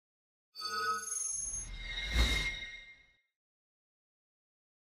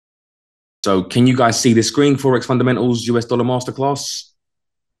So can you guys see the screen? Forex Fundamentals US Dollar Masterclass.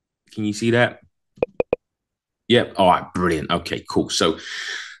 Can you see that? Yep. All right. Brilliant. Okay. Cool. So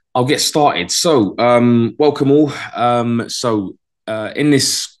I'll get started. So welcome all. In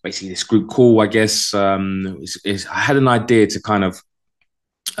this basically this group call, I guess I had an idea to kind of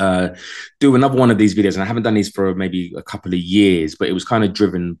uh, do another one of these videos, and I haven't done these for maybe a couple of years, but it was kind of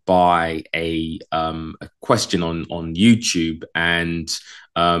driven by a question on YouTube, and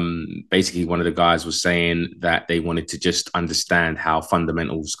basically one of the guys was saying that they wanted to just understand how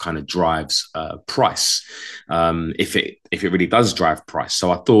fundamentals kind of drives price, if it really does drive price.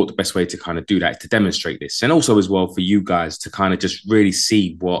 So I thought the best way to kind of do that is to demonstrate this, and also as well for you guys to kind of just really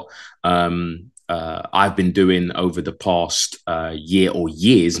see what I've been doing over the past year or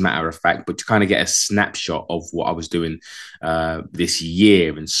years, matter of fact, but to kind of get a snapshot of what I was doing this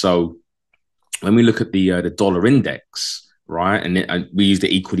year. And so when we look at the dollar index, right, and we use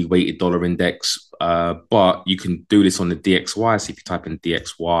the equally weighted dollar index, but you can do this on the DXY. So if you type in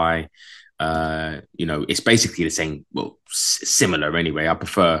DXY, it's basically the same, well, similar anyway. I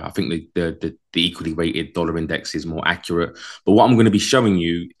think the equally weighted dollar index is more accurate. But what I'm going to be showing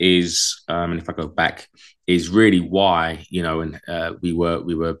you is, and if I go back, is really why, we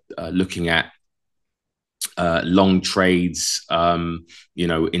were looking at long trades,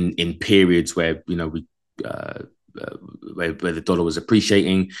 in periods where, uh, where the dollar was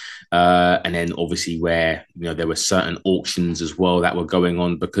appreciating, and then obviously where there were certain auctions as well that were going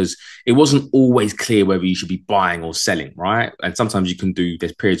on, because it wasn't always clear whether you should be buying or selling, right? And sometimes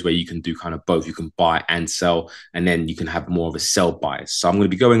there's periods where you can do kind of both. You can buy and sell, and then you can have more of a sell bias. So I'm going to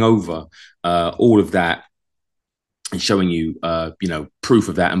be going over all of that and showing you, proof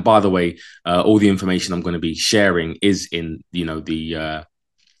of that. And by the way, all the information I'm going to be sharing is in,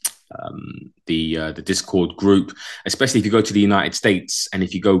 the Discord group, especially if you go to the United States. And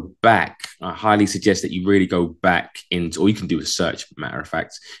if you go back, I highly suggest that you really go back into, or you can do a search, matter of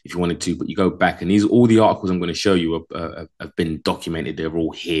fact, if you wanted to, but you go back, and all the articles I'm going to show you have been documented. They're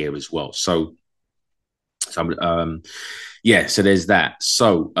all here as well. So there's that.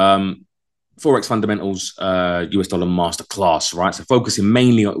 So Forex Fundamentals US Dollar Masterclass, right? So focusing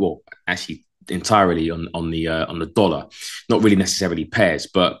mainly on, well, actually entirely on the dollar, not really necessarily pairs.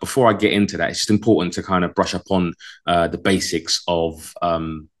 But before I get into that, it's just important to kind of brush up on the basics of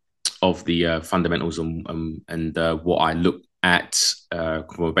the fundamentals and what I look at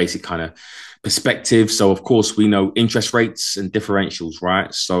from a basic kind of perspective. So of course we know interest rates and differentials,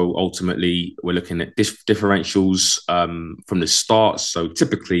 right? So ultimately we're looking at differentials from the start. So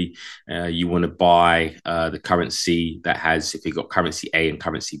typically you want to buy the currency that has, if you've got currency A and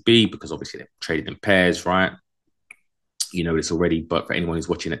currency B, because obviously they're traded in pairs, right? You know this already, but for anyone who's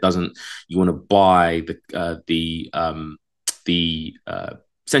watching that doesn't, you want to buy the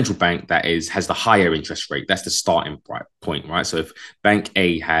central bank that has the higher interest rate. That's the starting point, right? So if Bank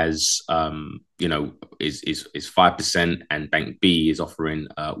A has is 5% and Bank B is offering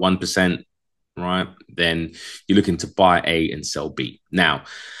 1%, right? Then you're looking to buy A and sell B. Now,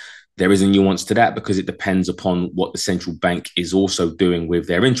 there is a nuance to that because it depends upon what the central bank is also doing with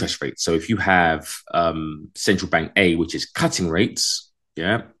their interest rates. So if you have central bank A, which is cutting rates,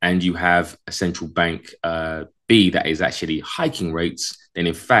 yeah, and you have a central bank B that is actually hiking rates, then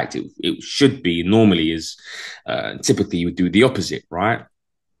in fact it should be, normally is, typically you would do the opposite, right?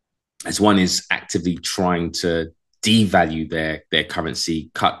 As one is actively trying to devalue their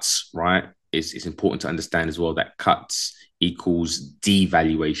currency, cuts, right? It's important to understand as well that cuts equals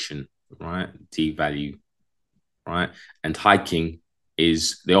devaluation, right? Devalue, right? And hiking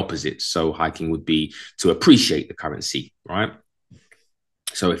is the opposite. So hiking would be to appreciate the currency, right?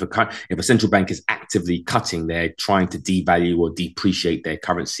 So if a central bank is actively cutting, they're trying to devalue or depreciate their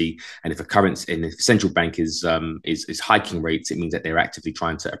currency. And if a central bank is hiking rates, it means that they're actively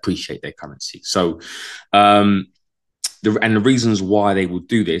trying to appreciate their currency. So the reasons why they will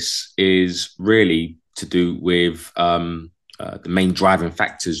do this is really to do with the main driving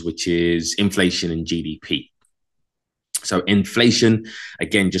factors, which is inflation and GDP. So inflation,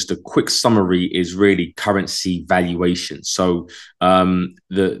 again, just a quick summary, is really currency valuation. So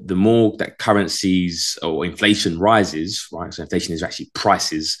the more that currencies or inflation rises, right? So inflation is actually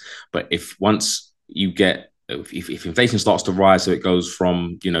prices. But if once you get if inflation starts to rise, so it goes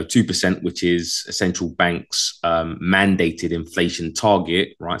from 2%, which is a central bank's mandated inflation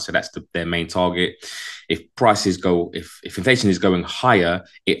target, right? So that's their main target. If inflation is going higher,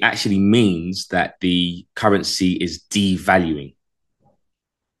 it actually means that the currency is devaluing,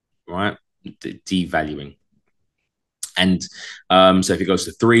 right? Devaluing. And so if it goes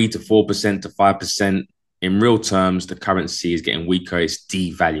to 3 to 4% to 5%, in real terms, the currency is getting weaker, it's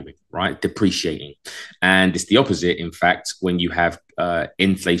devaluing, right? Depreciating. And it's the opposite, in fact, when you have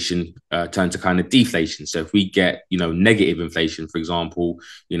inflation turn to kind of deflation. So if we get, negative inflation, for example,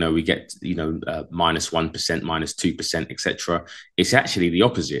 we get, -1%, -2%, etc. It's actually the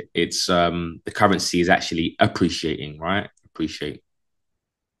opposite. It's the currency is actually appreciating, right? Appreciate,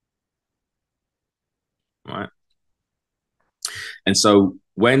 right? And so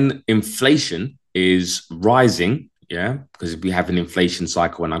when inflation is rising, yeah, because we have an inflation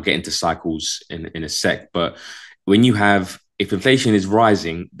cycle, and I'll get into cycles in a sec, but when you have, if inflation is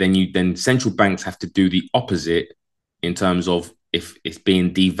rising, then central banks have to do the opposite in terms of, if it's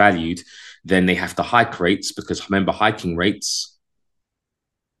being devalued, then they have to hike rates, because remember, hiking rates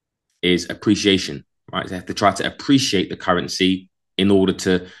is appreciation, right? They have to try to appreciate the currency in order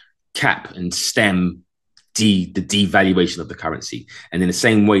to cap and stem the devaluation of the currency. And in the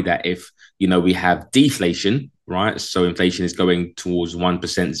same way that if we have deflation, right? So inflation is going towards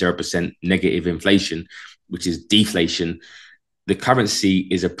 1%, 0% negative inflation, which is deflation. The currency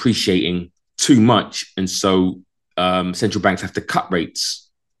is appreciating too much, and so central banks have to cut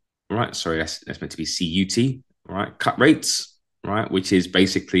rates, right? Sorry, that's meant to be CUT, right? Cut rates, right? Which is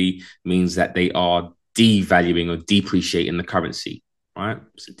basically means that they are devaluing or depreciating the currency, right?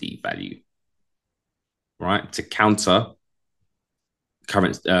 So devalue, right? To counter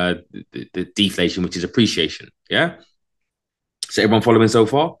current the deflation, which is appreciation. Yeah. So everyone following so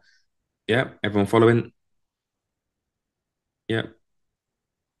far? Yeah. Everyone following? Yeah.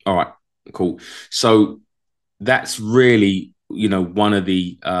 All right. Cool. So that's really, one of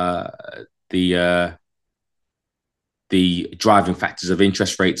the the driving factors of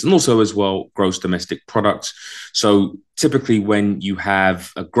interest rates, and also as well gross domestic products. So typically when you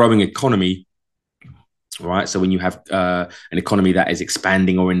have a growing economy, right? So when you have an economy that is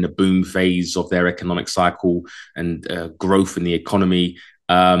expanding or in the boom phase of their economic cycle, and growth in the economy,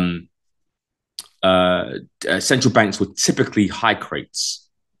 central banks would typically hike rates,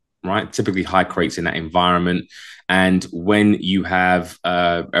 right? Typically hike rates in that environment. And when you have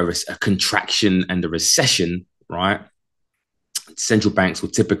a contraction and a recession, right, central banks will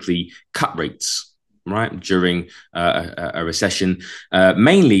typically cut rates, right, during a recession.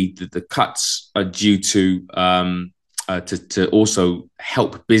 Mainly, the cuts are due to also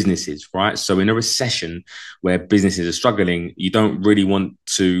help businesses, right? So in a recession where businesses are struggling, you don't really want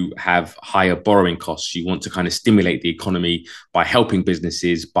to have higher borrowing costs. You want to kind of stimulate the economy by helping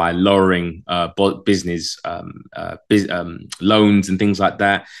businesses, by lowering business loans and things like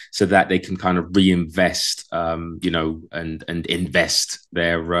that, so that they can kind of reinvest, and invest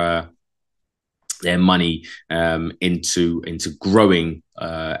their money into growing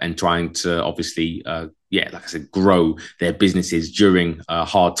and trying to obviously like I said, grow their businesses during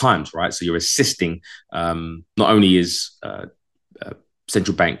hard times, right? So you're assisting. Not only is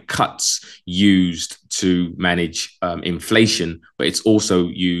central bank cuts used to manage inflation, but it's also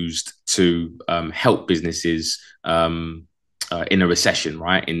used to help businesses in a recession,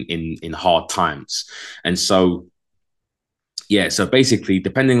 right? In hard times. And so so basically,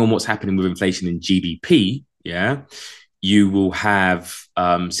 depending on what's happening with inflation and GDP, you will have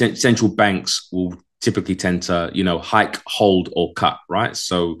central banks will typically tend to, hike, hold, or cut, right?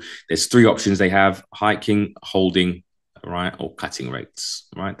 So there's three options they have: hiking, holding, right, or cutting rates,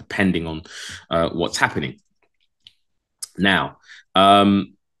 right, depending on what's happening. Now,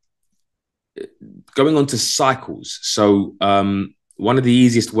 going on to cycles. So one of the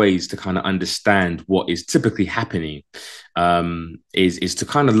easiest ways to kind of understand what is typically happening is to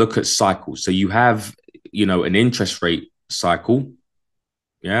kind of look at cycles. So you have, an interest rate cycle.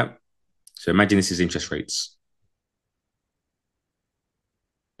 Yeah. So imagine this is interest rates.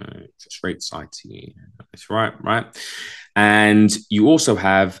 Interest rate cycle. That's right. And you also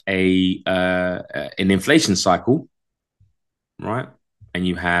have an inflation cycle, right? And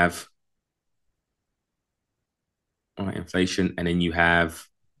you have inflation, and then you have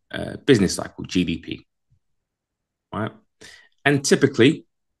business cycle, GDP, right? And typically,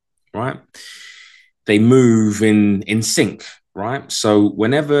 right, they move in sync, right? So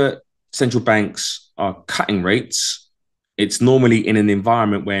whenever central banks are cutting rates, it's normally in an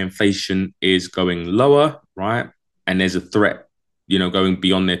environment where inflation is going lower, right? And there's a threat, going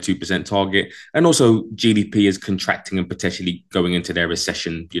beyond their 2% target. And also GDP is contracting and potentially going into their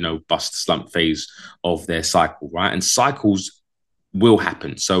recession, bust slump phase of their cycle, right? And cycles will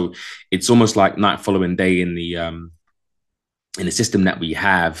happen. So it's almost like night following day in the system that we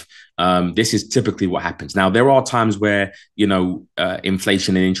have, this is typically what happens. Now, there are times where,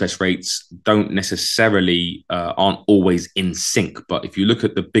 inflation and interest rates don't necessarily aren't always in sync. But if you look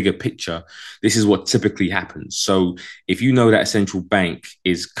at the bigger picture, this is what typically happens. So if you know that a central bank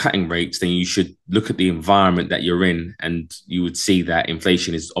is cutting rates, then you should look at the environment that you're in, and you would see that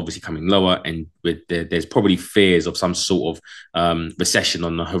inflation is obviously coming lower, and there's probably fears of some sort of recession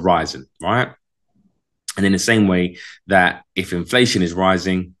on the horizon, right? And in the same way that if inflation is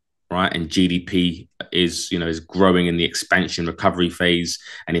rising, right, and GDP is growing in the expansion recovery phase,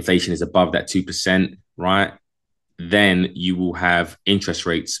 and inflation is above that 2%, right, then you will have interest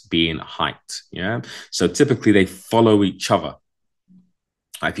rates being hiked. Yeah. So typically they follow each other.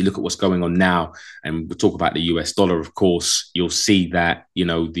 If you look at what's going on now, and we'll talk about the US dollar, of course, you'll see that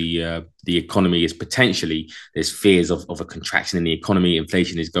the economy is potentially, there's fears of a contraction in the economy.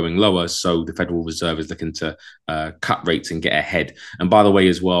 Inflation is going lower, so the Federal Reserve is looking to cut rates and get ahead. And by the way,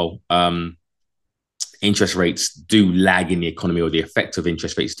 as well, interest rates do lag in the economy, or the effect of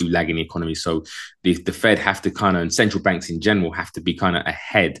interest rates do lag in the economy. So the Fed have to kind of, and central banks in general have to be kind of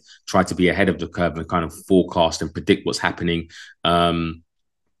ahead, try to be ahead of the curve and kind of forecast and predict what's happening.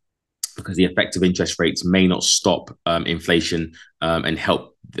 Because the effect of interest rates may not stop inflation and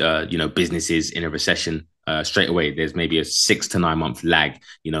help businesses in a recession straight away. There's maybe a 6 to 9 month lag,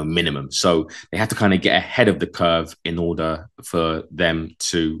 minimum. So they have to kind of get ahead of the curve in order for them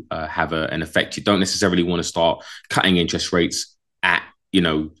to have an effect. You don't necessarily want to start cutting interest rates at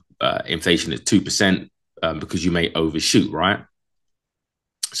inflation at 2% because you may overshoot, right?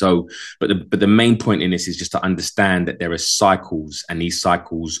 So, but the main point in this is just to understand that there are cycles, and these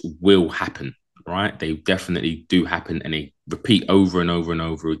cycles will happen, right? They definitely do happen, and they repeat over and over and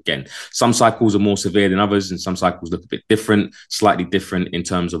over again. Some cycles are more severe than others, and some cycles look a bit different, slightly different in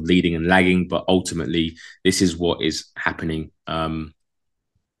terms of leading and lagging. But ultimately, this is what is happening. What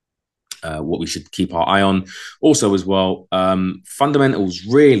we should keep our eye on. Also, as well, fundamentals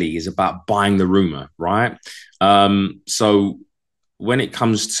really is about buying the rumor, right? So when it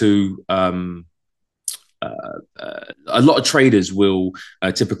comes to a lot of traders will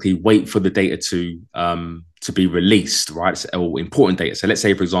typically wait for the data to be released, right? Or important data. So let's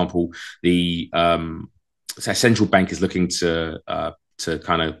say, for example, the central bank is looking to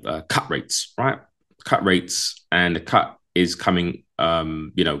kind of cut rates, right? Cut rates, and the cut is coming,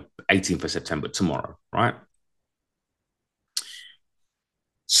 18th of September, tomorrow, right?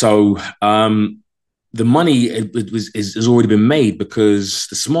 So the money has already been made, because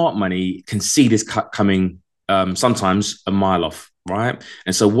the smart money can see this cut coming sometimes a mile off, right?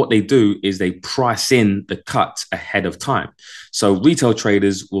 And so what they do is they price in the cut ahead of time. So retail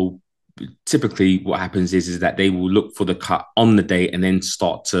traders will typically, what happens is that they will look for the cut on the day and then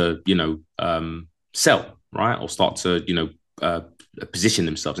start to sell, right? Or start to position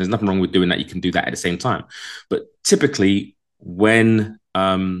themselves. There's nothing wrong with doing that. You can do that at the same time. But typically, when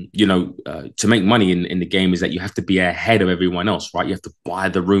to make money in the game, is that you have to be ahead of everyone else, right? You have to buy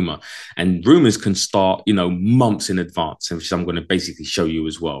the rumor, and rumors can start months in advance, which I'm going to basically show you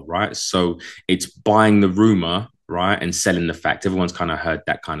as well, right? So it's buying the rumor, right, and selling the fact. Everyone's kind of heard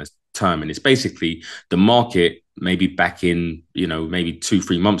that kind of term, and it's basically the market, maybe back in maybe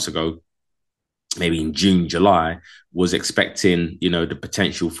 2-3 months ago, maybe in June, July, was expecting, the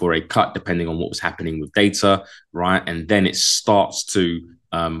potential for a cut depending on what was happening with data, right? And then it starts to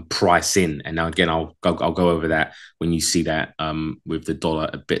price in. And now, again, I'll go over that when you see that with the dollar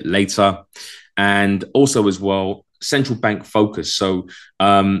a bit later. And also, as well, central bank focus. So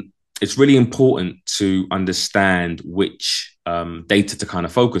it's really important to understand which data to kind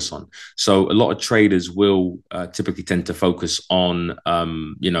of focus on. So a lot of traders will typically tend to focus on, a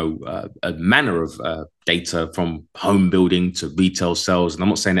manner of data, from home building to retail sales. And I'm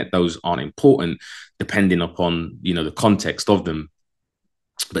not saying that those aren't important, depending upon, the context of them.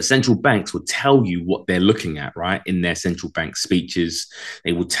 But central banks will tell you what they're looking at, right? In their central bank speeches,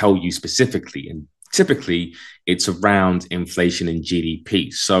 they will tell you specifically. And typically, it's around inflation and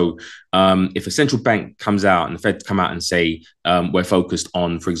GDP. So if a central bank comes out, and the Fed come out and say, we're focused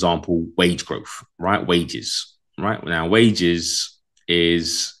on, for example, wage growth, right? Wages, right? Now, wages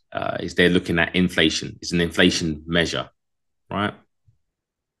is they're looking at inflation. It's an inflation measure, right?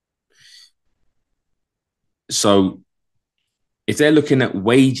 So if they're looking at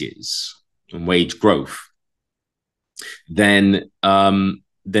wages and wage growth, then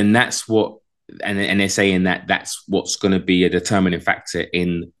that's what, and they're saying that that's what's going to be a determining factor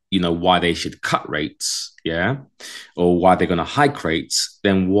in why they should cut rates, yeah, or why they're going to hike rates,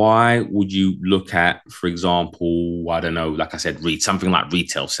 then why would you look at, for example, I don't know, like I said, read something like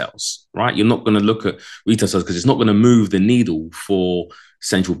retail sales, right? You're not going to look at retail sales because it's not going to move the needle for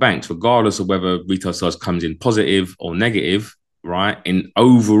central banks, regardless of whether retail sales comes in positive or negative, right? In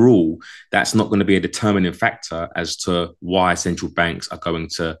overall, that's not going to be a determining factor as to why central banks are going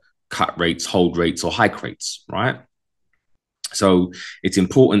to cut rates, hold rates, or hike rates, right? So it's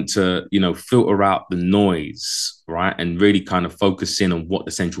important to, filter out the noise, right? And really kind of focus in on what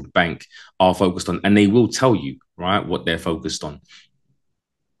the central bank are focused on. And they will tell you, right, what they're focused on.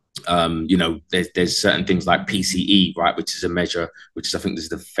 There's certain things like PCE, right, which is a measure, which is, I think, this is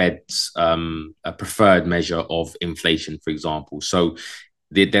the Fed's a preferred measure of inflation, for example. So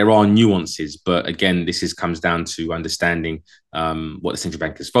there are nuances, but again, comes down to understanding what the central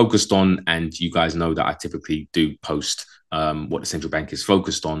bank is focused on. And you guys know that I typically do post what the central bank is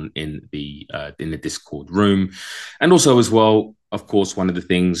focused on in the Discord room, and also as well, of course, one of the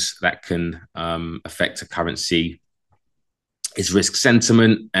things that can affect a currency is risk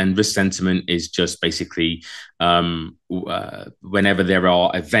sentiment, and risk sentiment is just basically whenever there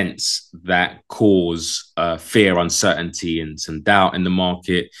are events that cause fear, uncertainty, and some doubt in the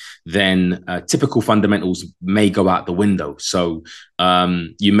market, then typical fundamentals may go out the window. So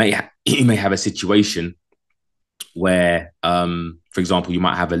you may have a situation where, for example, you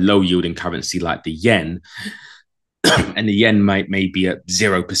might have a low yielding currency like the yen, and the yen may be at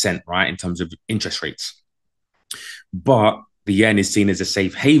 0%, right, in terms of interest rates, but the yen is seen as a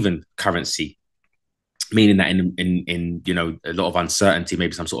safe haven currency, meaning that in a lot of uncertainty,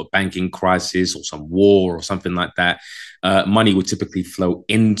 maybe some sort of banking crisis or some war or something like that, money would typically flow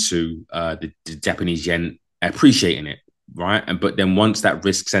into the Japanese yen, appreciating it, right? But then once that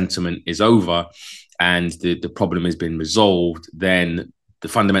risk sentiment is over and the problem has been resolved, then the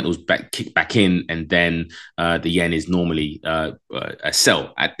fundamentals kick back in, and then the yen is normally a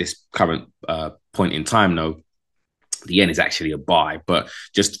sell at this current point in time. Though the yen is actually a buy, but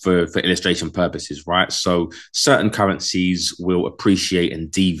just for illustration purposes, right? So certain currencies will appreciate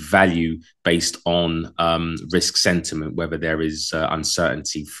and devalue based on risk sentiment, whether there is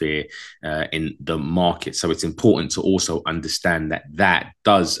uncertainty, fear in the market. So it's important to also understand that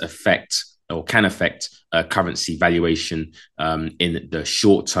does affect or can affect currency valuation in the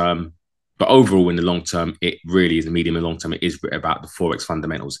short term. But overall, in the long term, it really is, the medium and long term, it is about the Forex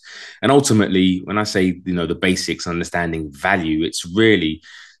fundamentals. And ultimately, when I say, the basics, understanding value, it's really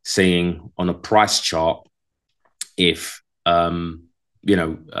saying on a price chart if,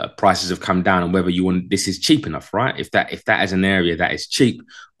 prices have come down and whether this is cheap enough, right? If that is an area that is cheap,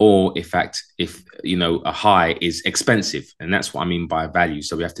 or in fact, if, a high is expensive. And that's what I mean by value.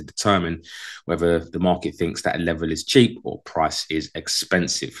 So we have to determine whether the market thinks that a level is cheap or price is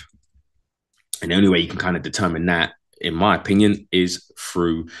expensive. And the only way you can kind of determine that, in my opinion, is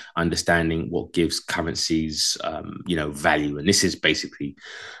through understanding what gives currencies, value. And this is basically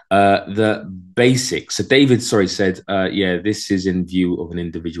the basics. So David, said, this is in view of an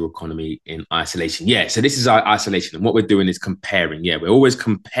individual economy in isolation. Yeah, so this is our isolation. And what we're doing is comparing. Yeah, we're always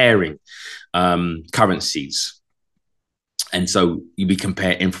comparing currencies. And so we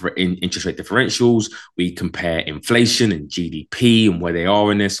compare interest rate differentials, we compare inflation and GDP and where they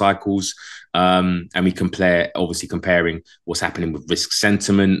are in their cycles. And we comparing what's happening with risk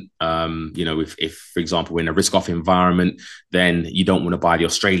sentiment. If, for example, we're in a risk-off environment, then you don't want to buy the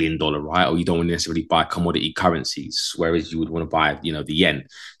Australian dollar, right? Or you don't want to necessarily buy commodity currencies, whereas you would want to buy, the yen.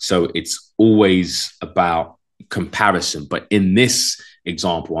 So it's always about comparison. But in this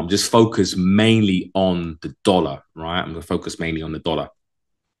example, I'm just focused mainly on the dollar, right? I'm going to focus mainly on the dollar.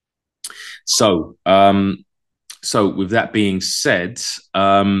 So, with that being said,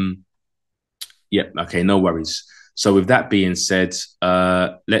 okay, no worries. So with that being said,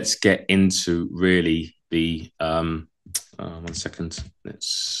 let's get into really the, 1 second.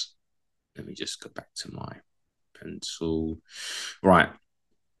 Let me just go back to my pencil. Right.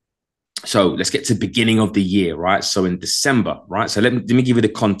 So let's get to the beginning of the year, right? So in December, right? So let me give you the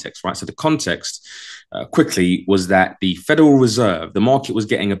context, right? So the context quickly was that the Federal Reserve, the market was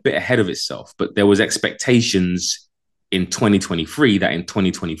getting a bit ahead of itself, but there was expectations in 2023 that in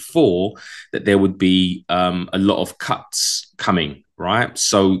 2024 that there would be a lot of cuts coming, right?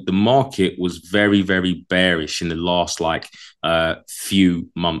 So the market was very, very bearish in the last few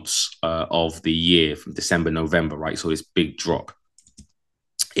months of the year, from December, November, right? So this big drop.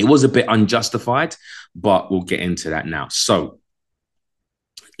 It was a bit unjustified, but we'll get into that now. So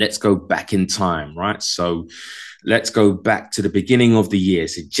let's go back in time, right? So let's go back to the beginning of the year.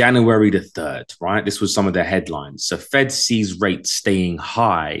 So January the 3rd, right? This was some of the headlines. So Fed sees rates staying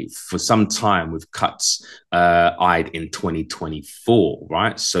high for some time with cuts eyed in 2024,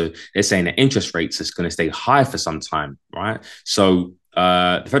 right? So they're saying that interest rates is going to stay high for some time, right? So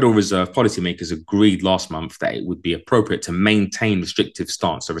the Federal Reserve policymakers agreed last month that it would be appropriate to maintain restrictive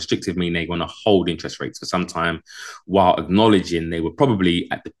stance. So restrictive meaning they're going to hold interest rates for some time, while acknowledging they were probably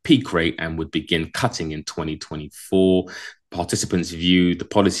at the peak rate and would begin cutting in 2024. Participants view the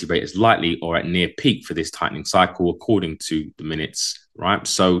policy rate as likely or at near peak for this tightening cycle, according to the minutes, right?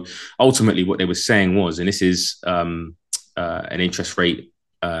 So ultimately what they were saying was, and this is an interest rate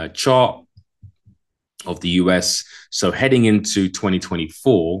chart of the US. So heading into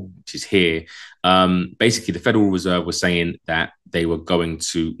 2024, which is here, basically the Federal Reserve was saying that they were going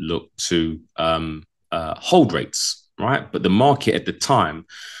to look to hold rates, right? But the market at the time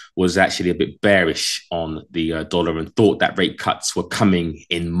was actually a bit bearish on the dollar and thought that rate cuts were coming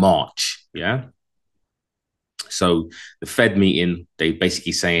in March, yeah? So the Fed meeting, they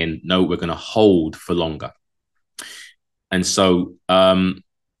basically saying, no, we're going to hold for longer. And so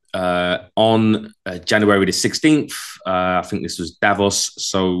on January the 16th, I think this was Davos.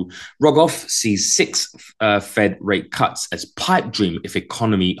 So Rogoff sees 6 Fed rate cuts as pipe dream if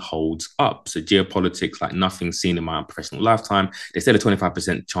economy holds up. So geopolitics like nothing seen in my professional lifetime. There's still a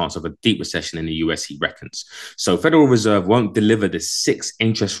 25% chance of a deep recession in the US, he reckons. So Federal Reserve won't deliver the 6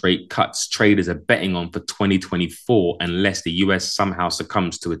 interest rate cuts traders are betting on for 2024 unless the US somehow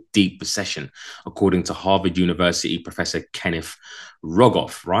succumbs to a deep recession, according to Harvard University professor Kenneth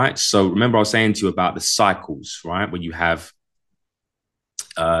Rogoff, right? So remember I was saying to you about the cycles, right? When you have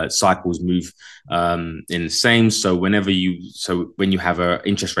cycles move in the same. So when you have an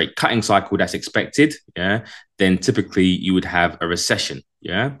interest rate cutting cycle that's expected, yeah, then typically you would have a recession,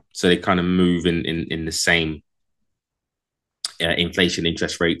 yeah. So they kind of move in the same inflation,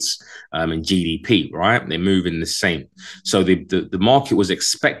 interest rates, and GDP, right? They move in the same. So the market was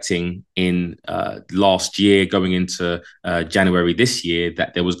expecting in last year, going into January this year,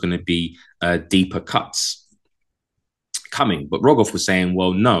 that there was going to be deeper cuts coming. But Rogoff was saying,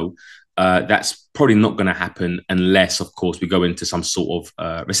 well, no, that's probably not going to happen unless, of course, we go into some sort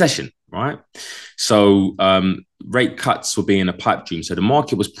of recession, right? So rate cuts were being a pipe dream. So the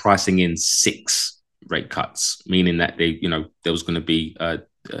market was pricing in 6 rate cuts, meaning that there was going to be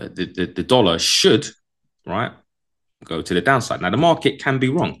the dollar should, right, go to the downside. Now the market can be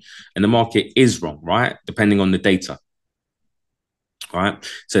wrong, and the market is wrong, right, depending on the data, right?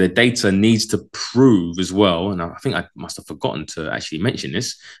 So the data needs to prove as well, and I think I must have forgotten to actually mention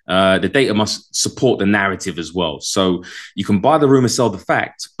this. The data must support the narrative as well. So you can buy the rumor, sell the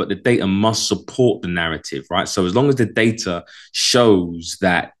fact, but the data must support the narrative, right? So as long as the data shows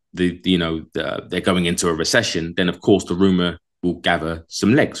that they're going into a recession, then of course the rumor will gather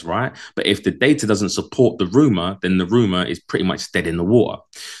some legs, right? But if the data doesn't support the rumor, then the rumor is pretty much dead in the water.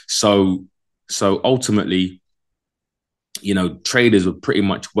 So ultimately, traders were pretty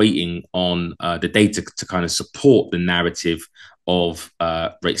much waiting on the data to kind of support the narrative of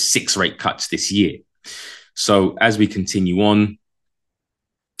 6 rate cuts this year. So as we continue on,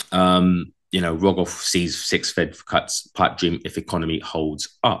 Rogoff sees 6 Fed cuts pipe dream if economy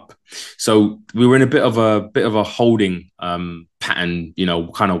holds up. So we were in a bit of a holding pattern,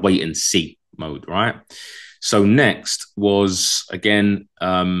 kind of wait and see mode, right? So next was, again,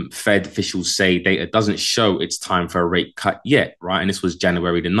 Fed officials say data doesn't show it's time for a rate cut yet, right? And this was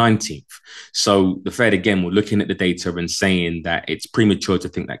January the 19th. So the Fed, again, were looking at the data and saying that it's premature to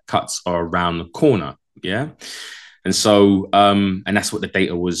think that cuts are around the corner, yeah? And so, and that's what the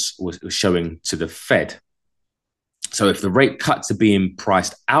data was showing to the Fed. So if the rate cuts are being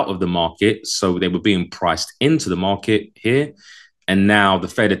priced out of the market, so they were being priced into the market here, and now the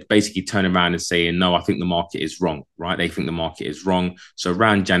Fed had basically turned around and saying, no, I think the market is wrong, right? They think the market is wrong. So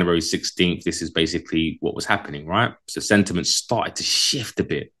around January 16th, this is basically what was happening, right? So sentiment started to shift a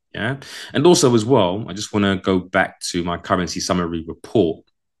bit, yeah? And also as well, I just want to go back to my currency summary report.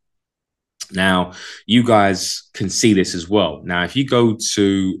 Now, you guys can see this as well. Now, if you go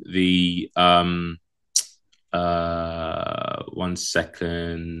to the, 1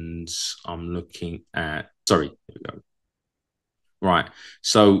 second, I'm looking at, sorry, here we go. Right.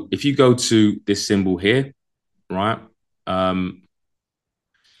 So if you go to this symbol here, right,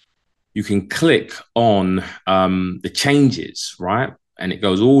 you can click on the changes, right? And it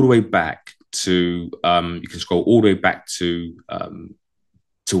goes all the way back to, you can scroll all the way back to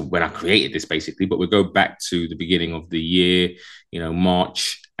when I created this basically, but we'll go back to the beginning of the year,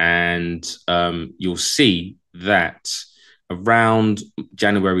 March, and you'll see that around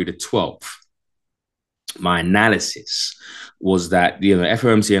January the 12th, my analysis was that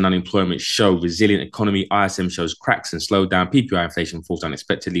FOMC and unemployment show resilient economy. ISM shows cracks and slowdown. PPI inflation falls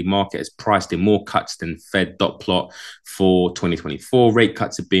unexpectedly. Market has priced in more cuts than Fed dot plot for 2024. Rate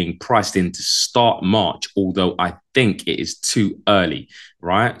cuts are being priced in to start March, although I think it is too early,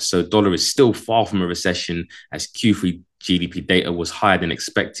 right? So dollar is still far from a recession as Q3 GDP data was higher than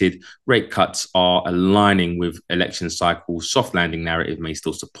expected. Rate cuts are aligning with election cycles. Soft landing narrative may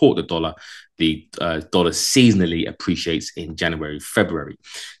still support the dollar. The dollar seasonally appreciates in January, February.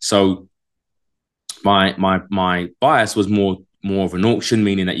 So my bias was more of an auction,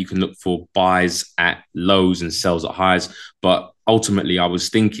 meaning that you can look for buys at lows and sells at highs. But ultimately, I was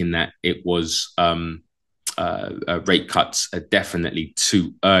thinking that it was rate cuts are definitely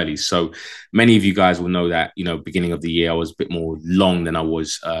too early. So many of you guys will know that, beginning of the year, I was a bit more long than I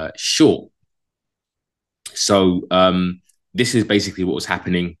was short. So this is basically what was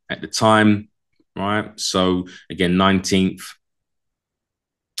happening at the time, right? So again, 19th.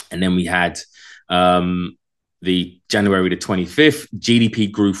 And then we had the January the 25th,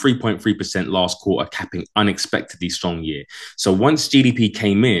 GDP grew 3.3% last quarter, capping unexpectedly strong year. So once GDP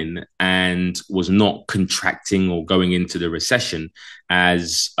came in and was not contracting or going into the recession,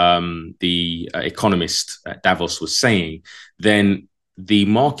 as the economist at Davos was saying, then the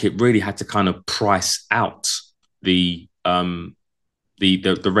market really had to kind of price out the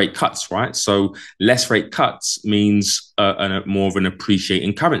rate cuts, right? So less rate cuts means more of an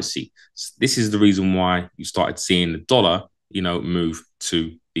appreciating currency. This is the reason why you started seeing the dollar, move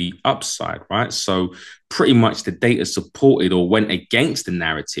to the upside, right? So pretty much the data supported or went against the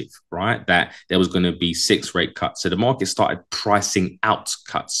narrative, right? That there was going to be 6 rate cuts. So the market started pricing out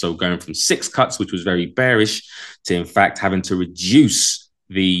cuts. So going from 6 cuts, which was very bearish, to in fact having to reduce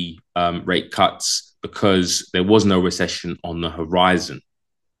the rate cuts because there was no recession on the horizon,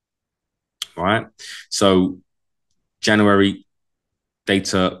 right? So January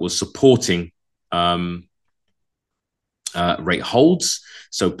data was supporting rate holds.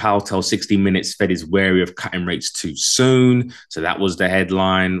 So Powell tells 60 Minutes Fed is wary of cutting rates too soon. So that was the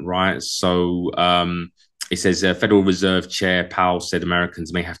headline, right? So it says Federal Reserve Chair Powell said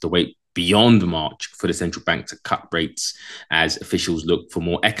Americans may have to wait beyond March for the central bank to cut rates as officials look for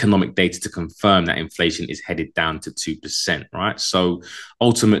more economic data to confirm that inflation is headed down to 2%, right? So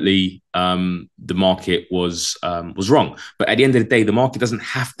ultimately, the market was wrong. But at the end of the day, the market doesn't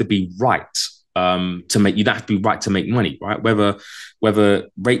have to be right to make, you don't have to be right to make money, right? Whether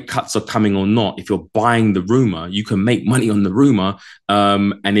rate cuts are coming or not, if you're buying the rumor, you can make money on the rumor.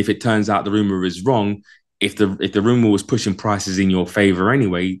 And if it turns out the rumor is wrong, if the rumor was pushing prices in your favor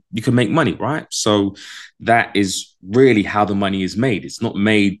anyway, you can make money, right? So that is really how the money is made. It's not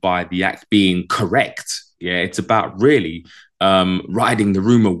made by the act being correct. Yeah, it's about really riding the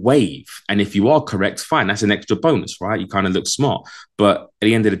rumor wave. And if you are correct, fine, that's an extra bonus, right? You kind of look smart. But at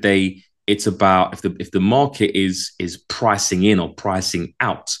the end of the day, it's about if the market is pricing in or pricing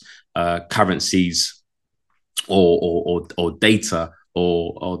out currencies or data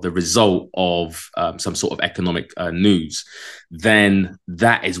or the result of some sort of economic news, then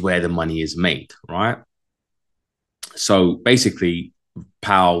that is where the money is made, right? So basically,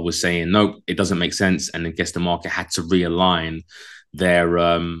 Powell was saying, no, it doesn't make sense. And I guess the market had to realign their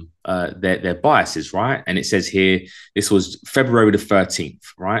biases, right? And it says here, this was February the 13th,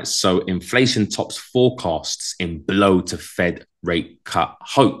 right? So inflation tops forecasts in blow to Fed rate cut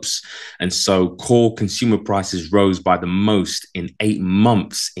hopes. And so core consumer prices rose by the most in 8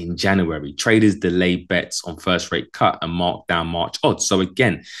 months in January. Traders delayed bets on first rate cut and marked down March odds. So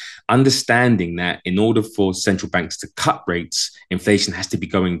again, understanding that in order for central banks to cut rates, inflation has to be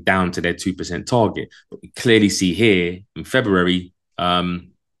going down to their 2% target. But we clearly see here in February,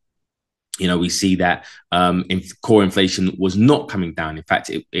 we see that core inflation was not coming down. In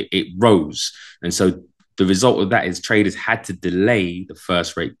fact, it rose. And so the result of that is traders had to delay the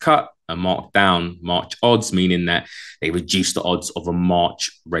first rate cut and mark down March odds, meaning that they reduced the odds of a March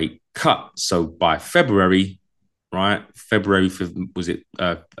rate cut. So by February, right? February, was it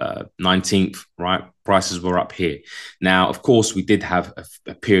 19th, right? Prices were up here. Now, of course, we did have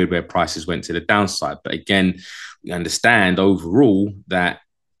a period where prices went to the downside. But again, we understand overall that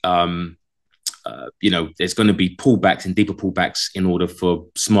there's going to be pullbacks and deeper pullbacks in order for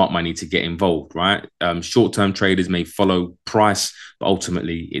smart money to get involved, right? Short-term traders may follow price, but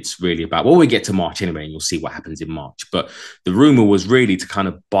ultimately it's really about, well, we get to March anyway, and you'll see what happens in March. But the rumor was really to kind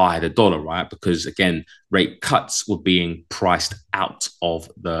of buy the dollar, right? Because again, rate cuts were being priced out of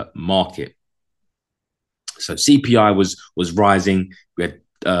the market. So CPI was rising. We had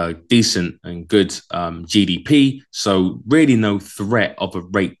decent and good GDP. So really no threat of a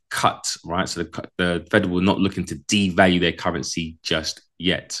rate cut, right? So the Fed were not looking to devalue their currency just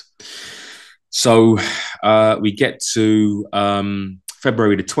yet. So we get to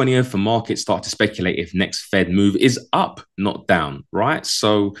February the 20th, and markets start to speculate if next Fed move is up, not down, right?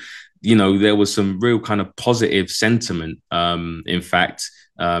 So, there was some real kind of positive sentiment. In fact,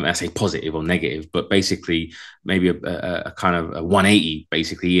 I say positive or negative, but basically maybe a kind of a 180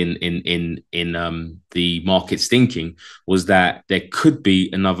 basically in the market's thinking was that there could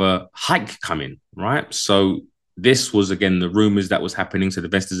be another hike coming, right? So this was again the rumors that was happening. So the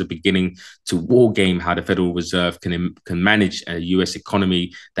investors are beginning to war game how the Federal Reserve can manage a US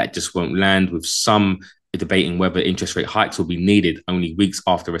economy that just won't land, with some debating whether interest rate hikes will be needed only weeks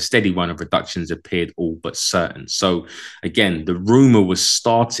after a steady run of reductions appeared all but certain. So again, the rumor was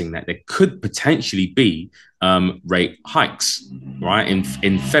starting that there could potentially be rate hikes, right?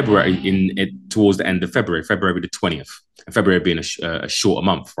 In February, towards the end of February the 20th, February being a shorter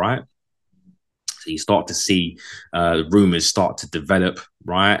month, right? So you start to see rumors start to develop,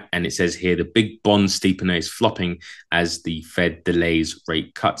 right? And it says here the big bond steepener is flopping as the Fed delays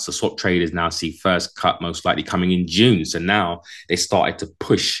rate cuts. So swap traders now see first cut most likely coming in June. So now they started to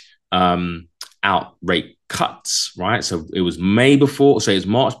push out rate cuts, right? So it was May before, so it was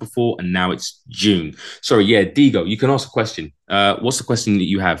March before, and now it's June. Sorry, yeah, Digo, you can ask a question. What's the question that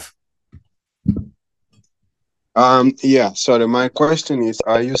you have? Yeah, sorry. My question is,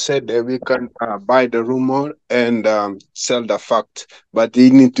 you said that we can buy the rumor and sell the fact, but they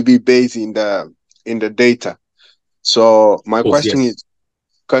need to be based in the data. So my Of course, question yes. is,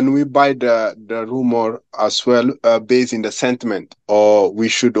 can we buy the rumor as well based in the sentiment, or we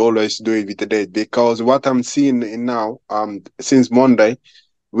should always do it with the date? Because what I'm seeing in now, since Monday,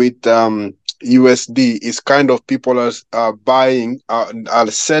 with USD is kind of people are buying are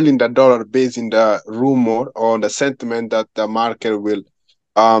selling the dollar based in the rumor or the sentiment that the market will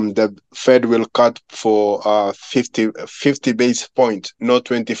the Fed will cut for 50 base point, not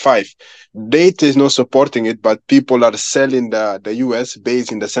 25. Data is not supporting it, but people are selling the US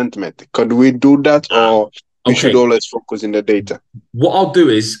based in the sentiment. Could we do that, or we should Okay. always focus in the data? What I'll do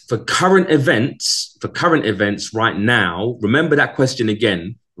is for current events right now, remember that question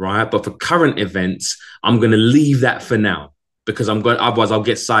again, right? But for current events, I'm going to leave that for now because otherwise I'll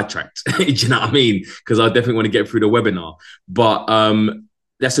get sidetracked. Do you know what I mean? Because I definitely want to get through the webinar. But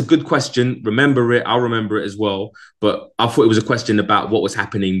that's a good question. Remember it. I'll remember it as well. But I thought it was a question about what was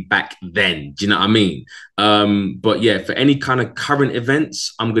happening back then. Do you know what I mean? But yeah, for any kind of current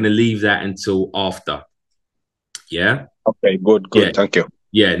events, I'm going to leave that until after. Yeah. Okay, good, Yeah. good. Thank you.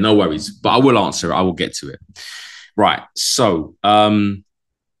 Yeah, no worries. But I will answer it. I will get to it. Right. So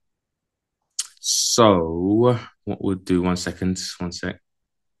what we'll do, one sec.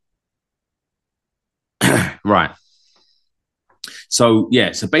 Right. So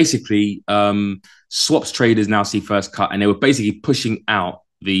yeah, so basically, swaps traders now see first cut, and they were basically pushing out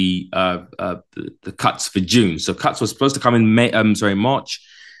the cuts for June. So cuts were supposed to come in March.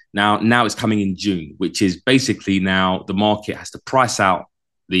 Now it's coming in June, which is basically now the market has to price out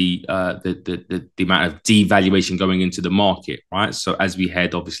the amount of devaluation going into the market, right? So as we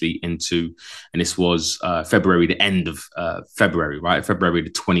head obviously into, and this was February, the end of February, right? February the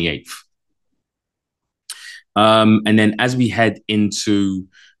 28th. And then as we head into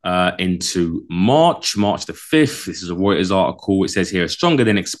March the 5th, this is a Reuters article. It says here, a stronger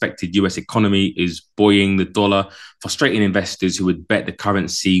than expected US economy is buoying the dollar, frustrating investors who would bet the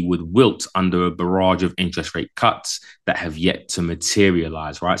currency would wilt under a barrage of interest rate cuts that have yet to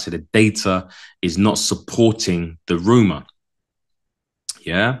materialize, right? So the data is not supporting the rumor.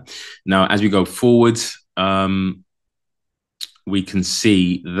 Yeah. Now, as we go forward, we can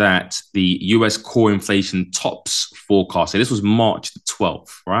see that the US core inflation tops forecast. So this was March the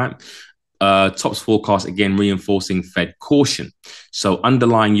 12th, right? Tops forecast again reinforcing Fed caution. So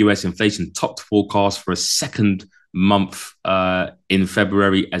underlying US inflation topped forecast for a second month in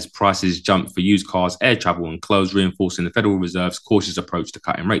February as prices jumped for used cars, air travel, and clothes, reinforcing the Federal Reserve's cautious approach to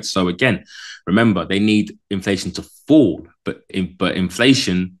cutting rates. So again, remember they need inflation to fall, but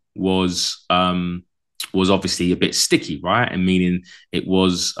inflation was obviously a bit sticky, right? And meaning it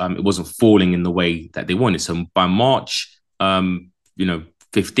wasn't falling in the way that they wanted. So by March,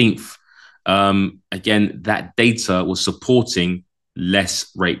 15th, again, that data was supporting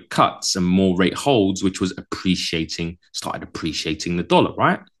less rate cuts and more rate holds, which was started appreciating the dollar,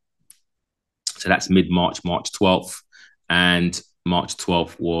 right? So that's mid-March, March 12th. And March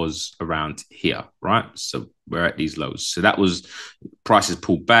 12th was around here, right? So we're at these lows. So that was prices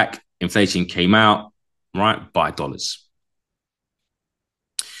pulled back, inflation came out, right? Buy dollars.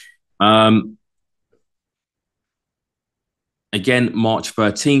 Um, Again, March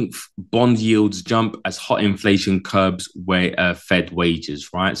 13th, bond yields jump as hot inflation curbs Fed wages,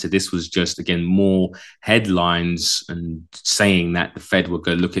 right? So this was just, again, more headlines and saying that the Fed would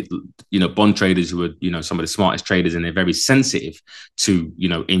go look at, bond traders who are, some of the smartest traders, and they're very sensitive to,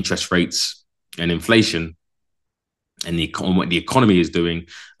 interest rates and inflation and what the economy is doing.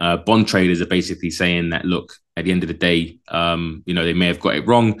 Bond traders are basically saying that, look, at the end of the day, they may have got it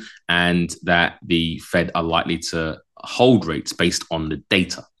wrong, and that the Fed are likely to hold rates based on the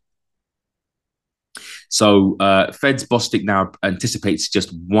data. So Fed's Bostic now anticipates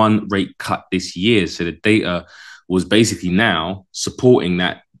just one rate cut this year. So the data was basically now supporting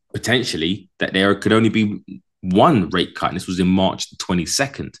that potentially that there could only be one rate cut, and this was in March the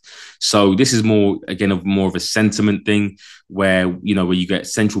 22nd. So this is more of a sentiment thing where where you get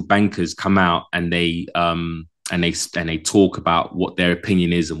central bankers come out and they talk about what their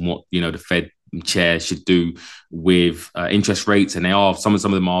opinion is and what the Fed chair should do with interest rates, and some of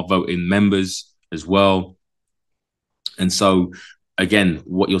them are voting members as well. And so again,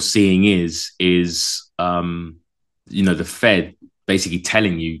 what you're seeing is the Fed basically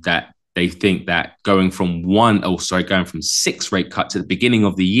telling you that they think that going from six rate cuts at the beginning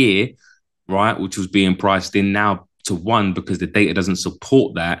of the year, right, which was being priced in, now to one, because the data doesn't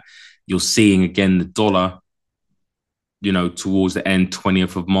support that. You're seeing again the dollar, towards the end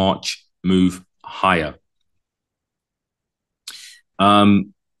 20th of March, move higher.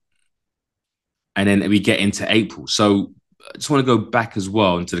 And then we get into April. So I just want to go back as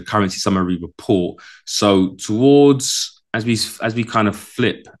well into the currency summary report. So towards as we kind of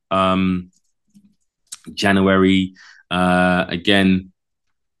flip January, again,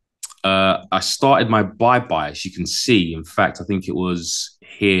 I started my buy bias. You can see, in fact, I think it was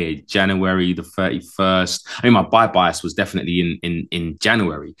here, January the 31st. I mean, my buy bias was definitely in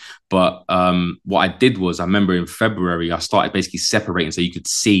January. But what I did was, I remember in February, I started basically separating so you could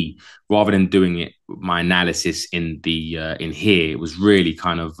see, rather than doing it, my analysis in here, it was really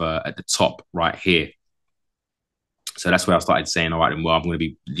kind of at the top right here. So that's where I started saying, all right, well, I'm going to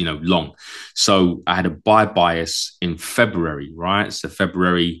be, long. So I had a buy bias in February, right? So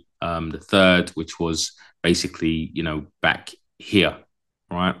February the 3rd, which was basically, back here,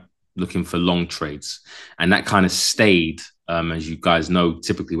 right? Looking for long trades. And that kind of stayed, as you guys know,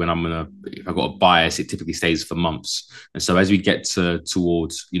 typically when if I got a bias, it typically stays for months. And so as we get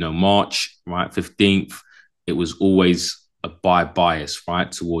towards, March, right, 15th, it was always a buy bias,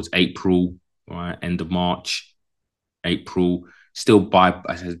 right? Towards April, right? End of March, April, still buy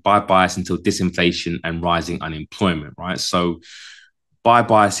bias until disinflation and rising unemployment, right? So buy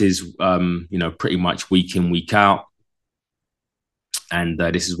bias is, pretty much week in, week out. And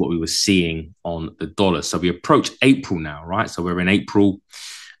this is what we were seeing on the dollar. So we approach April now, right? So we're in April,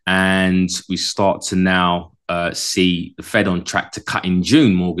 and we start to now see the Fed on track to cut in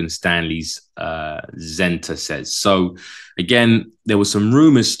June, Morgan Stanley's Zenta says. So again, there were some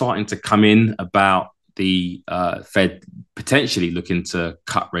rumors starting to come in about the Fed potentially looking to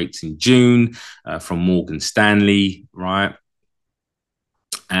cut rates in June from Morgan Stanley, right?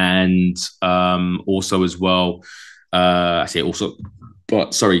 And also as well, I say also,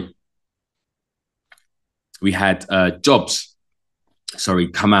 but sorry, we had jobs,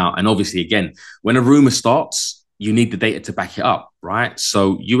 come out. And obviously, again, when a rumor starts, you need the data to back it up, right?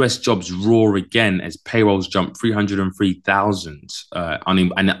 So US jobs roar again as payrolls jump 303,000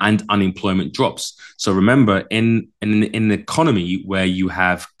 and unemployment drops. So remember, in an economy where you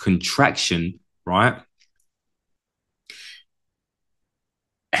have contraction, right,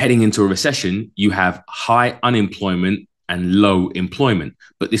 heading into a recession, you have high unemployment and low employment.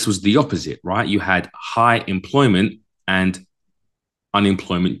 But this was the opposite, right? You had high employment and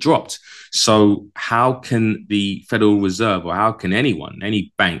unemployment dropped. So how can the Federal Reserve, or how can anyone,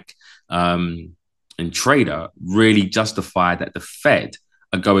 any bank and trader, really justify that the Fed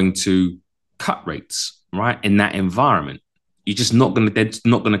are going to cut rates, right, in that environment? You're just not going to, they're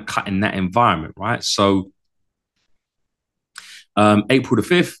not going to cut in that environment, right? So April the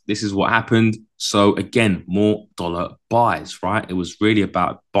 5th, this is what happened. So again, more dollar buys, right? It was really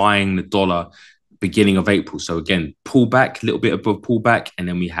about buying the dollar beginning of April. So again, pullback, a little bit above pullback, and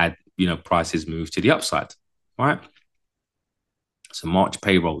then we had, prices move to the upside, right? So March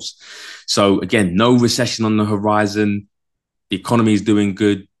payrolls. So again, no recession on the horizon. The economy is doing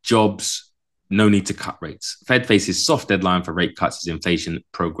good. Jobs, no need to cut rates. Fed faces soft deadline for rate cuts as inflation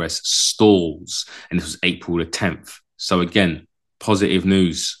progress stalls. And this was April the 10th. So again, positive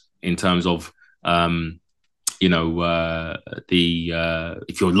news in terms of if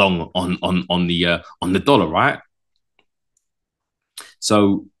you're long on the dollar, right?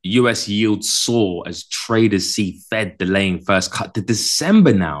 So US yields soar as traders see Fed delaying first cut to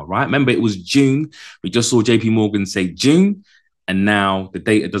December now, right? Remember, it was June. We just saw JP Morgan say June, and now the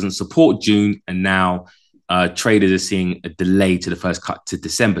data doesn't support June, and now traders are seeing a delay to the first cut to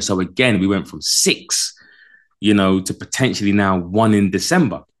December. So again, we went from 6, to potentially now 1 in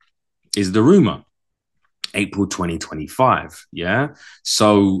December is the rumor. April 2025. Yeah.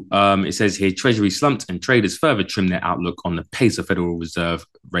 So it says here Treasury slumped and traders further trimmed their outlook on the pace of Federal Reserve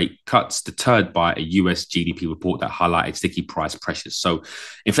rate cuts, deterred by a US GDP report that highlighted sticky price pressures. So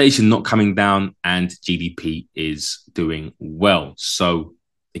inflation not coming down and GDP is doing well. So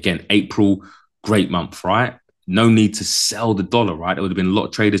again, April, great month, right? No need to sell the dollar, right? There would have been a lot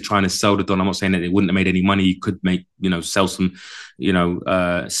of traders trying to sell the dollar. I'm not saying that they wouldn't have made any money. You could make, sell some,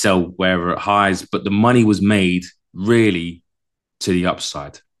 sell wherever it highs, but the money was made really to the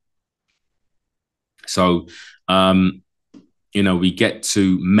upside. So, we get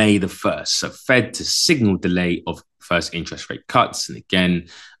to May the 1st. So Fed to signal delay of first interest rate cuts. And again,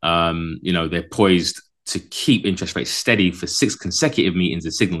 they're poised to keep interest rates steady for 6 consecutive meetings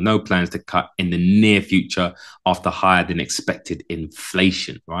and signal no plans to cut in the near future after higher than expected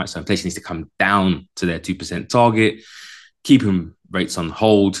inflation, right? So inflation needs to come down to their 2% target. Keeping rates on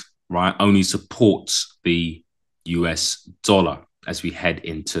hold, right, only supports the US dollar as we head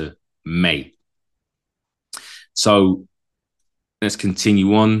into May. So let's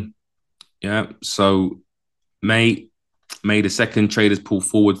continue on. Yeah, so May the 2nd, traders pull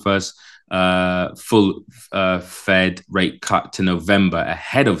forward first full Fed rate cut to November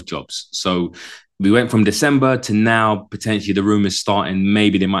ahead of jobs. So we went from December to now potentially the rumors starting.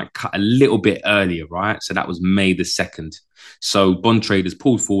 Maybe they might cut a little bit earlier, right? So that was May the 2nd. So bond traders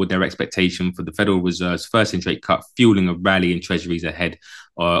pulled forward their expectation for the Federal Reserve's first interest rate cut, fueling a rally in treasuries ahead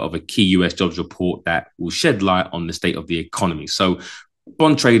of a key US jobs report that will shed light on the state of the economy. So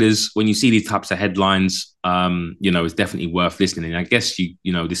bond traders, when you see these types of headlines, it's definitely worth listening. And I guess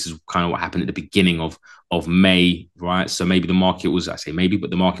this is kind of what happened at the beginning of May, right? So maybe the market was, I say maybe, but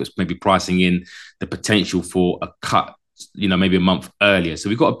the market was maybe pricing in the potential for a cut, maybe a month earlier. So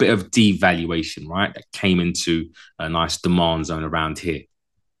we've got a bit of devaluation, right? That came into a nice demand zone around here.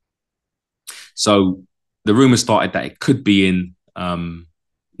 So the rumor started that it could be in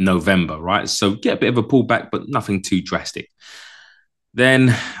November, right? So get a bit of a pullback, but nothing too drastic.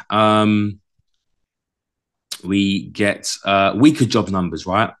 Then we get weaker jobs numbers,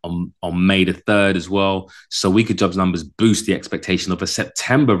 right, on May the 3rd as well. So weaker jobs numbers boost the expectation of a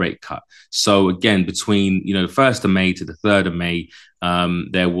September rate cut. So again, between the 1st of May to the 3rd of May,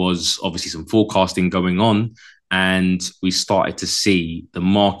 there was obviously some forecasting going on, and we started to see the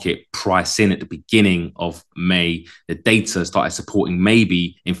market price in at the beginning of May. The data started supporting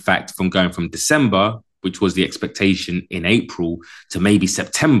maybe, in fact, from going from December, which was the expectation in April, to maybe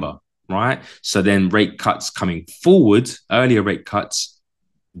September, right? So then rate cuts coming forward, earlier rate cuts,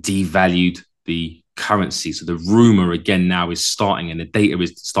 devalued the currency. So the rumor again now is starting, and the data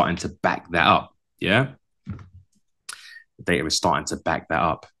is starting to back that up. Yeah. The data is starting to back that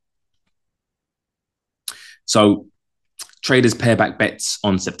up. So traders pare back bets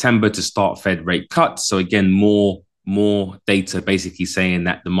on September to start Fed rate cuts. So again, more data basically saying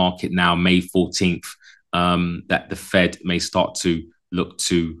that the market now, May 14th, that the Fed may start to look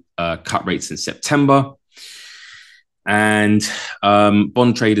to cut rates in September. And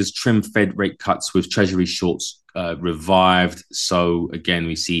bond traders trim Fed rate cuts with Treasury shorts revived. So again,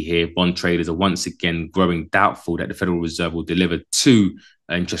 we see here bond traders are once again growing doubtful that the Federal Reserve will deliver 2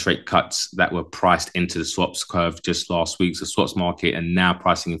 interest rate cuts that were priced into the swaps curve just last week. So swaps market and now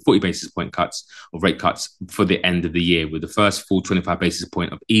pricing in 40 basis point cuts of rate cuts for the end of the year, with the first full 25 basis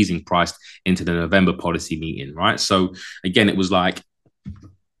point of easing priced into the November policy meeting, right? So again, it was like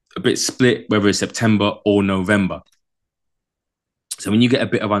a bit split whether it's September or November. So when you get a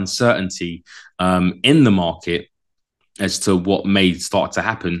bit of uncertainty in the market as to what may start to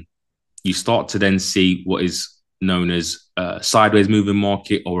happen, you start to then see what is known as a sideways moving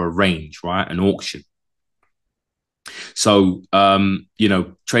market, or a range, right? An auction. So,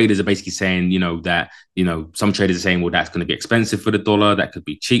 traders are basically saying, that, some traders are saying, well, that's going to be expensive for the dollar. That could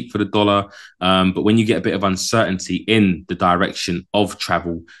be cheap for the dollar. But when you get a bit of uncertainty in the direction of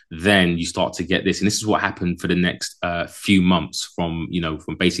travel, then you start to get this. And this is what happened for the next few months from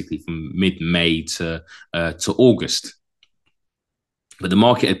mid-May to August. But the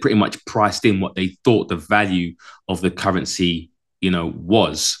market had pretty much priced in what they thought the value of the currency,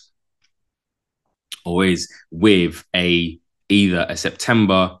 was, or is, with either a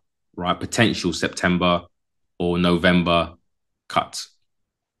September, right, potential September or November cut,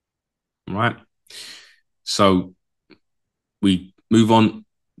 right? So we move on.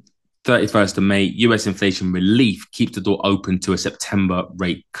 31st of May, US inflation relief keeps the door open to a September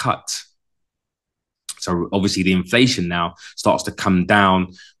rate cut. So obviously the inflation now starts to come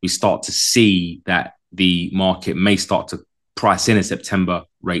down. We start to see that the market may start to price in a September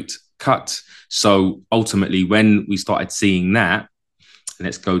rate cut. So ultimately, when we started seeing that,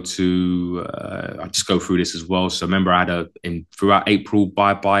 let's go to, I'll just go through this as well. So remember, I had throughout April,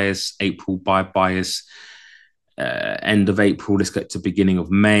 buy bias, end of April, let's get to beginning of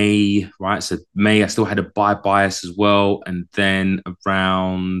May, right? So May, I still had a buy bias as well. And then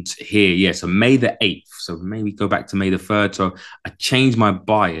around here, yeah, so May the 8th. So maybe we go back to May the 3rd. So I changed my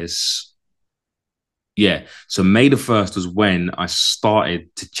bias. Yeah, so May the 1st was when I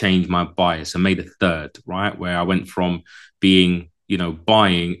started to change my bias. So May the 3rd, right? Where I went from being,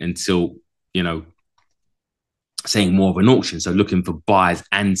 buying until, saying more of an auction. So looking for buys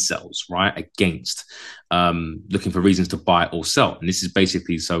and sells, right? Against looking for reasons to buy or sell. And this is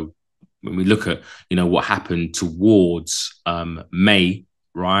basically, so when we look at, what happened towards May,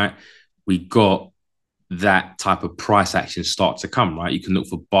 right? We got that type of price action start to come, right? You can look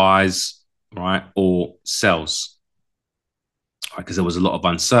for buys, right? Or sells. Because there was a lot of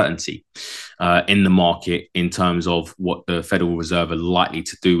uncertainty in the market in terms of what the Federal Reserve are likely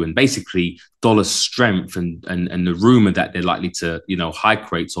to do, and basically dollar strength and the rumor that they're likely to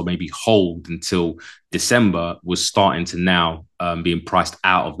hike rates or maybe hold until December was starting to now being priced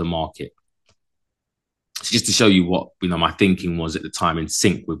out of the market. So just to show you what my thinking was at the time in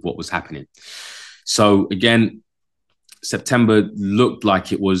sync with what was happening. So again, September looked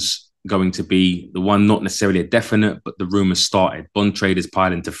like it was going to be the one, not necessarily a definite, but the rumors started. Bond traders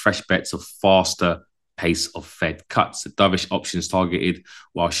piled into fresh bets of faster pace of Fed cuts. The dovish options targeted,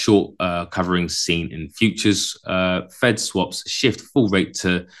 while short covering seen in futures. Fed swaps shift full rate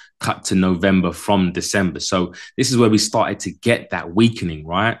to cut to November from December. So this is where we started to get that weakening,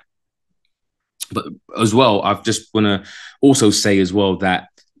 right? But as well, I've just want to also say as well that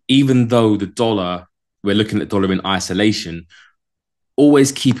even though the dollar, we're looking at dollar in isolation,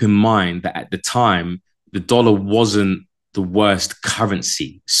 always keep in mind that at the time, the dollar wasn't the worst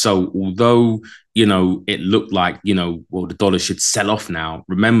currency. So although, it looked like, well, the dollar should sell off now,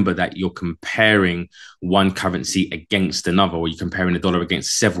 remember that you're comparing one currency against another, or you're comparing the dollar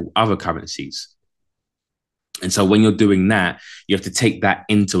against several other currencies. And so when you're doing that, you have to take that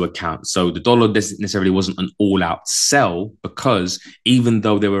into account. So the dollar necessarily wasn't an all-out sell, because even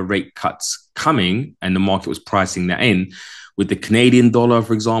though there were rate cuts coming and the market was pricing that in, with the Canadian dollar,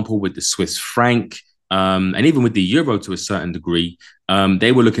 for example, with the Swiss franc, and even with the euro to a certain degree,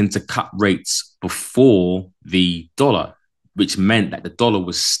 they were looking to cut rates before the dollar, which meant that the dollar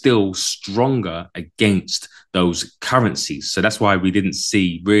was still stronger against those currencies. So that's why we didn't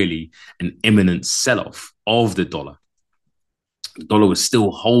see really an imminent sell-off of the dollar. The dollar was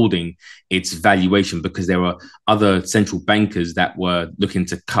still holding its valuation because there were other central bankers that were looking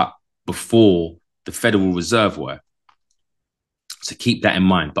to cut before the Federal Reserve were. So keep that in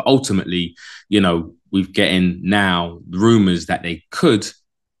mind. But ultimately, we're getting now rumors that they could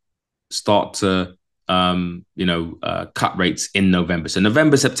start to cut rates in November. So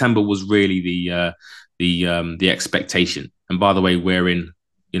November, September was really the expectation. And by the way, we're in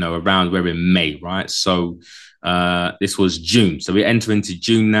May, right? So this was June. So we enter into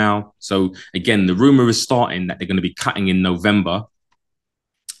June now. So again, the rumor is starting that they're going to be cutting in November.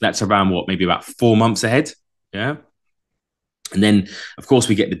 That's around maybe about 4 months ahead. Yeah. And then, of course,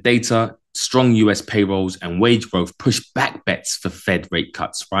 we get the data. Strong US payrolls and wage growth push back bets for Fed rate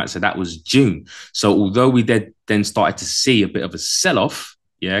cuts, right? So that was June. So although we then started to see a bit of a sell-off,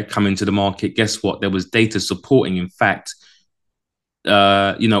 come into the market, guess what? There was data supporting, in fact,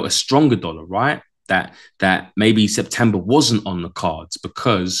 a stronger dollar, right? That maybe September wasn't on the cards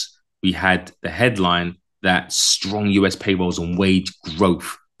because we had the headline that strong US payrolls and wage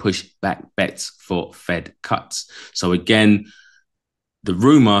growth push back bets for Fed cuts. So again, the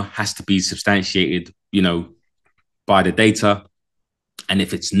rumor has to be substantiated, by the data. And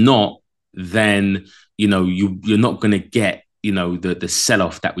if it's not, then, you're not going to get, the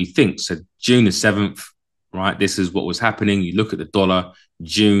sell-off that we think. So June the 7th, right? This is what was happening. You look at the dollar,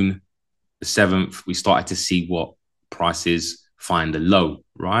 June the 7th, we started to see what prices find a low,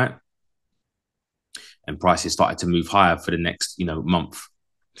 right? And prices started to move higher for the next, month.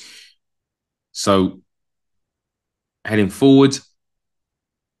 So heading forward,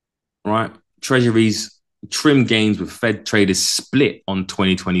 right? Treasuries trim gains with Fed traders split on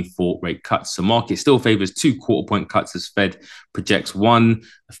 2024 rate cuts. So market still favors 2 quarter-point cuts as Fed projects one.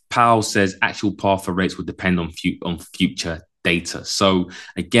 Powell says actual path for rates will depend on future data. So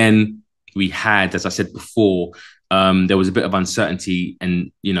again, we had, as I said before, there was a bit of uncertainty,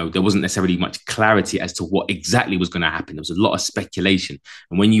 and there wasn't necessarily much clarity as to what exactly was going to happen. There was a lot of speculation,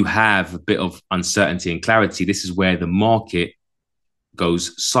 and when you have a bit of uncertainty and clarity, this is where the market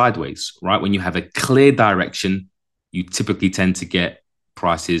goes sideways, right? When you have a clear direction, you typically tend to get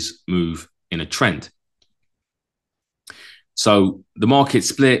prices move in a trend. So the market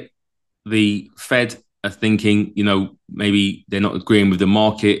split. The Fed are thinking, maybe they're not agreeing with the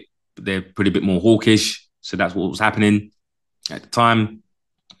market, but they're pretty bit more hawkish. So that's what was happening at the time.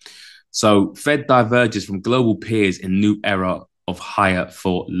 So Fed diverges from global peers in new era of higher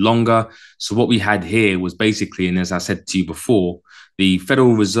for longer. So what we had here was basically, and as I said to you before, the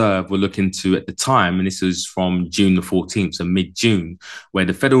Federal Reserve were looking to, at the time, and this was from June the 14th, so mid-June, where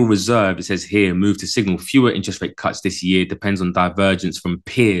the Federal Reserve, it says here, moved to signal fewer interest rate cuts this year, depends on divergence from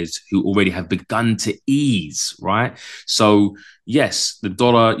peers who already have begun to ease, right? So yes, the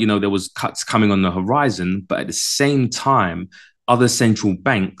dollar, there was cuts coming on the horizon, but at the same time, other central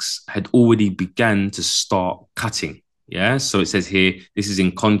banks had already begun to start cutting. Yeah, so it says here, this is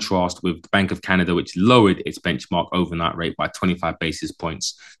in contrast with the Bank of Canada, which lowered its benchmark overnight rate by 25 basis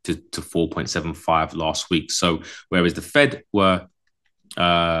points to 4.75 last week. So whereas the Fed were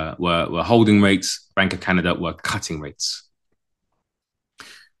holding rates, Bank of Canada were cutting rates.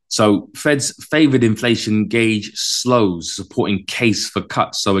 So Fed's favored inflation gauge slows, supporting case for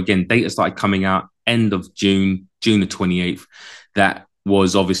cuts. So again, data started coming out end of June the 28th. That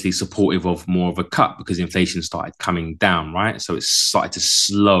was obviously supportive of more of a cut because inflation started coming down, right? So it started to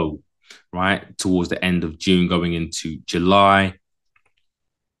slow, right, towards the end of June going into July.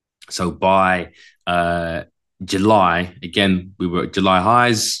 So by July, again, we were at July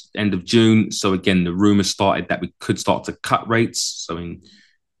highs, end of June. So again, the rumor started that we could start to cut rates. So in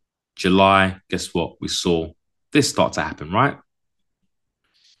July, guess what? We saw this start to happen, right?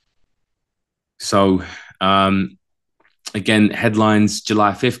 So again, headlines,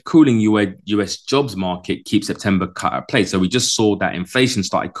 July 5th, cooling US jobs market keeps September cut at play. So we just saw that inflation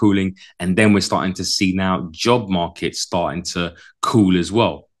started cooling, and then we're starting to see now job market starting to cool as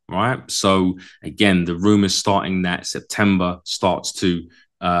well, right? So again, the rumors starting that September starts to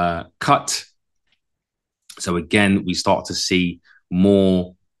cut. So again, we start to see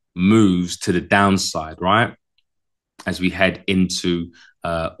more moves to the downside, right? As we head into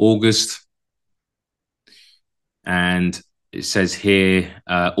August. And it says here,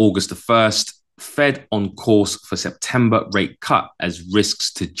 August the 1st, Fed on course for September rate cut as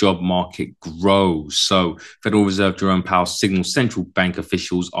risks to job market grow. So Federal Reserve Jerome Powell signals central bank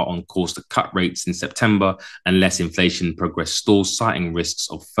officials are on course to cut rates in September unless inflation progress stalls, citing risks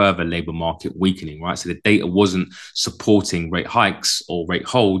of further labor market weakening, right? So the data wasn't supporting rate hikes or rate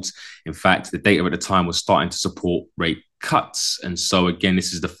holds. In fact, the data at the time was starting to support rate cuts. And so again,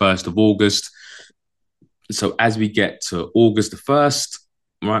 this is the 1st of August. So as we get to August the 1st,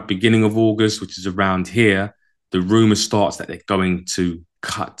 right, beginning of August, which is around here, the rumor starts that they're going to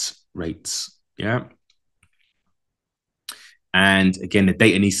cut rates. Yeah. And again, the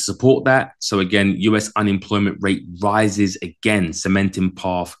data needs to support that. So again, US unemployment rate rises again, cementing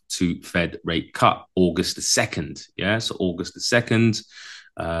path to Fed rate cut, August the 2nd. Yeah. So August the 2nd.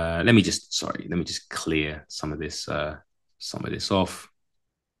 Let me just clear some of this off.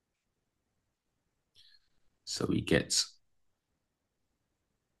 So we get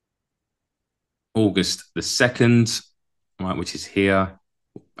August the 2nd, right, which is here,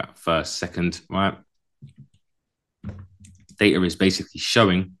 about 1st, 2nd, right? Data is basically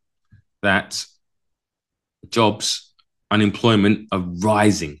showing that jobs, unemployment are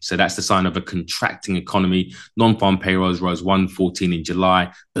rising. So that's the sign of a contracting economy. Non-farm payrolls rose 114 in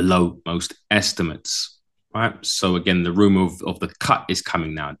July, below most estimates, right? So again, the rumor of the cut is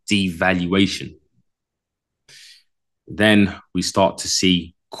coming now, devaluation. Then we start to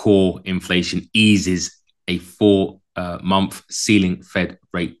see core inflation eases a 4-month ceiling Fed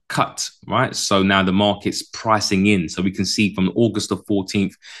rate cut, right? So now the market's pricing in. So we can see from August the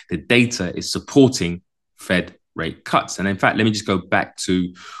 14th, the data is supporting Fed rate cuts. And in fact, let me just go back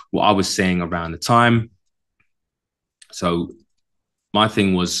to what I was saying around the time. So my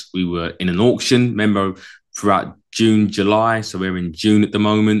thing was we were in an auction. Remember, throughout June, July. So we're in June at the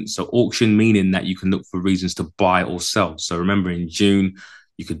moment. So auction meaning that you can look for reasons to buy or sell. So remember in June,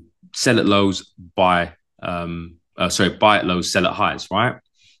 you could sell at lows, buy at lows, sell at highs, right?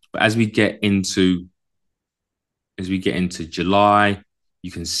 But as we get into July,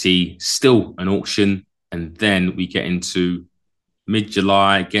 you can see still an auction. And then we get into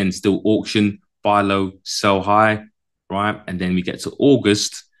mid-July, again, still auction, buy low, sell high, right? And then we get to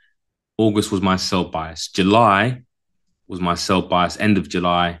August. August was my sell bias. July was my sell bias, end of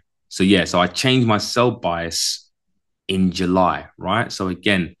July. So yeah, so I changed my sell bias in July, right? So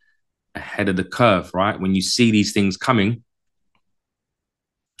again, ahead of the curve, right? When you see these things coming,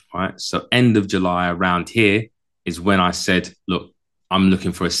 right? So end of July around here is when I said, look, I'm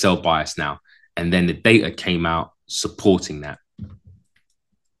looking for a sell bias now. And then the data came out supporting that.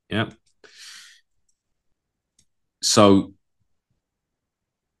 Yeah. So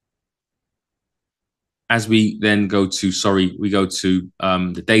as we then go to, we go to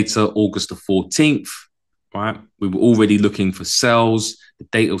the data, August the 14th, right? We were already looking for sells. The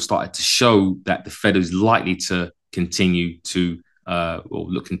data started to show that the Fed is likely to continue to, or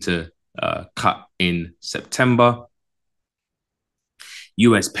looking to cut in September.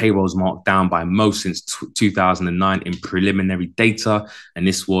 US payrolls marked down by most since 2009 in preliminary data, and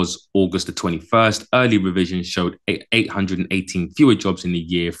this was August the 21st. Early revisions showed 818 fewer jobs in the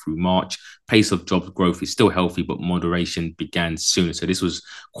year through March. Pace of job growth is still healthy, but moderation began sooner. So this was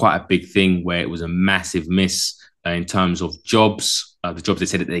quite a big thing where it was a massive miss in terms of jobs. The jobs they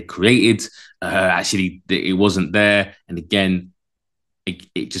said that they created, actually, it wasn't there. And again,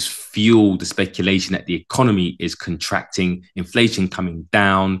 it just fueled the speculation that the economy is contracting, inflation coming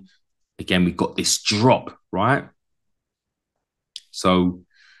down. Again, we got this drop, right? So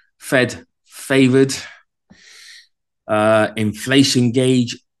Fed favored. Inflation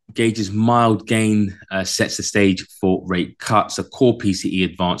gauges mild gain, sets the stage for rate cuts. A core PCE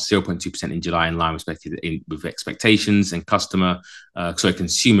advanced 0.2% in July, in line with expectations, and consumer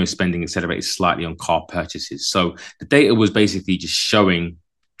spending accelerated slightly on car purchases. So the data was basically just showing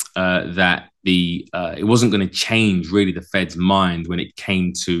that it wasn't going to change really the Fed's mind when it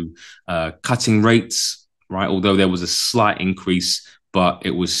came to cutting rates, right? Although there was a slight increase, but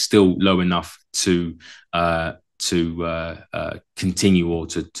it was still low enough to continue, or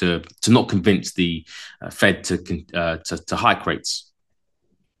to not convince the Fed to hike rates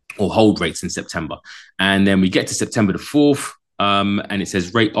or hold rates in September. And then we get to September the 4th, and it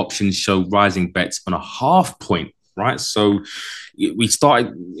says rate options show rising bets on a half point, right? So we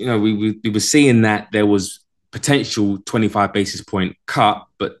started, we were seeing that there was potential 25 basis point cut,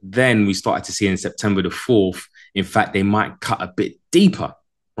 but then we started to see in September the 4th, in fact, they might cut a bit deeper,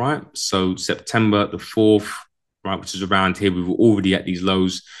 right? So September the 4th, right, which is around here, we were already at these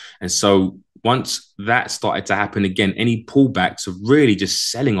lows. And so once that started to happen again, any pullbacks are really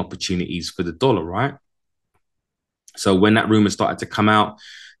just selling opportunities for the dollar, right? So when that rumor started to come out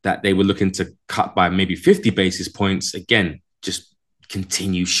that they were looking to cut by maybe 50 basis points, again, just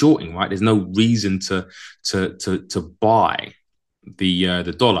continue shorting, right? There's no reason to buy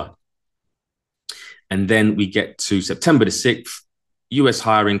the dollar. And then we get to September the 6th. US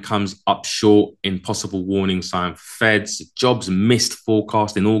hiring comes up short in possible warning sign for Feds. Jobs missed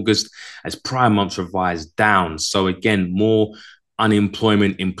forecast in August as prior months revised down. So again, more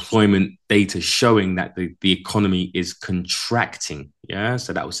employment data showing that the economy is contracting. Yeah,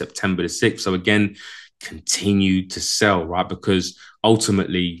 so that was September the 6th. So again, continued to sell, right? Because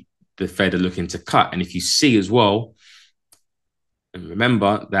ultimately the Fed are looking to cut. And if you see as well, and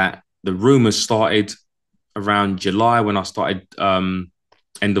remember that the rumors started around July when I started,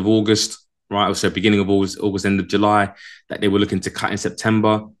 end of August, right? So beginning of August, end of July, that they were looking to cut in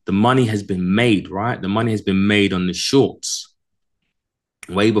September. The money has been made, right? The money has been made on the shorts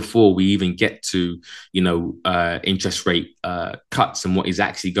way before we even get to, interest rate cuts and what is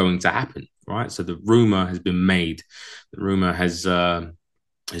actually going to happen, right? So the rumor has been made. The rumor has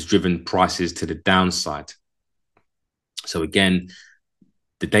driven prices to the downside. So again,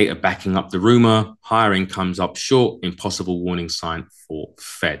 the data backing up the rumor, hiring comes up short, impossible warning sign for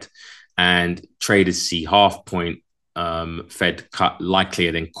Fed. And traders see half point, Fed cut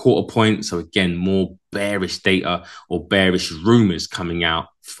likelier than quarter point. So again, more bearish data or bearish rumors coming out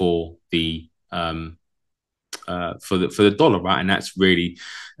for the dollar, right? And that's really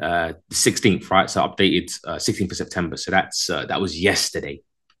the 16th, right? So updated 16th of September. So that was yesterday.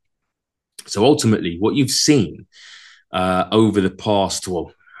 So ultimately, what you've seen over the past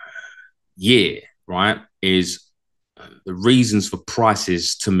year, right, is the reasons for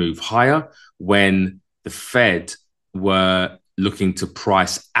prices to move higher when the Fed were looking to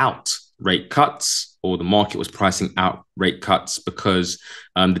price out rate cuts, or the market was pricing out rate cuts because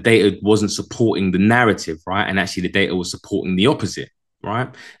the data wasn't supporting the narrative, right? And actually the data was supporting the opposite,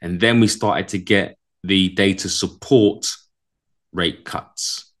 right? And then we started to get the data support rate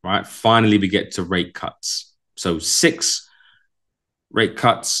cuts, right? Finally, we get to rate cuts. So 6 rate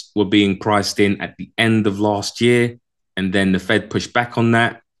cuts were being priced in at the end of last year, and then the Fed pushed back on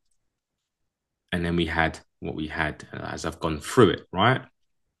that. And then we had what we had as I've gone through it, right?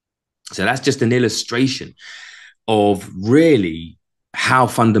 So that's just an illustration of really how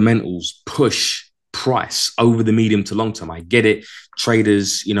fundamentals push price over the medium to long term. I get it.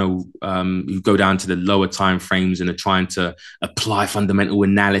 Traders, who go down to the lower time frames and are trying to apply fundamental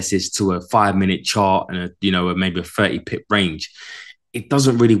analysis to a 5-minute chart and maybe a 30 pip range. It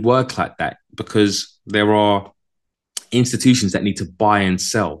doesn't really work like that, because there are institutions that need to buy and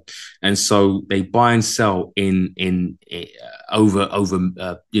sell, and so they buy and sell in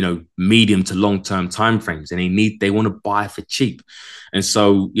over medium to long term timeframes, and they want to buy for cheap. And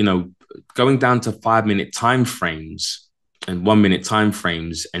so going down to 5-minute timeframes and 1-minute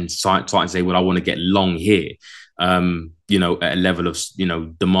timeframes and start to say, well, I want to get long here, at a level of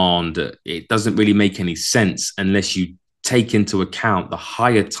demand, it doesn't really make any sense unless you take into account the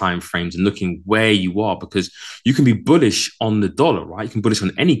higher time frames and looking where you are, because you can be bullish on the dollar, right? You can be bullish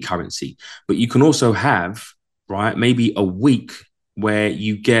on any currency, but you can also have, right, maybe a week where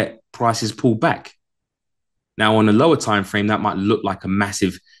you get prices pull back. Now, on a lower time frame, that might look like a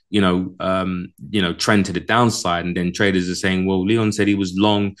massive, trend to the downside, and then traders are saying, "Well, Leon said he was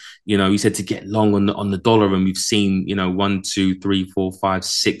long. He said to get long on the dollar, and we've seen, 1, 2, 3, 4, 5,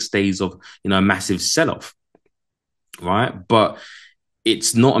 6 days of, a massive sell-off." Right. But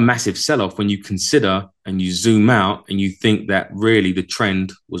it's not a massive sell-off when you consider and you zoom out and you think that really the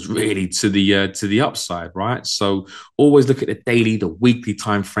trend was really to the upside. Right. So always look at the daily, the weekly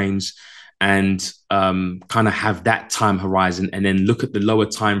timeframes, and kind of have that time horizon, and then look at the lower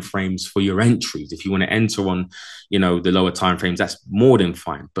timeframes for your entries. If you want to enter on, the lower timeframes, that's more than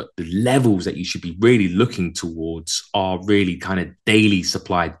fine. But the levels that you should be really looking towards are really kind of daily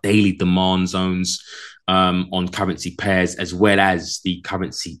supply, daily demand zones, on currency pairs, as well as the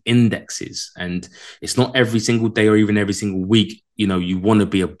currency indexes. And it's not every single day or even every single week, you want to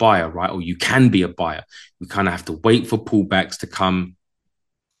be a buyer, right? Or you can be a buyer. You kind of have to wait for pullbacks to come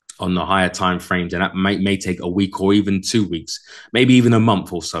on the higher time frames, and that may take a week or even 2 weeks, maybe even a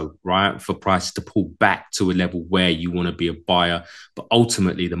month or so, right, for prices to pull back to a level where you want to be a buyer. But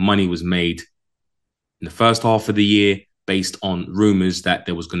ultimately, the money was made in the first half of the year based on rumors that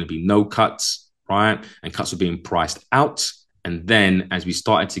there was going to be no cuts, right? And cuts were being priced out. And then as we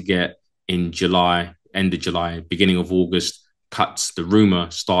started to get in July, end of July, beginning of August, cuts, the rumor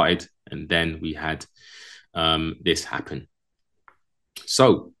started, and then we had this happen.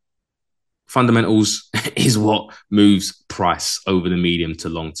 So fundamentals is what moves price over the medium to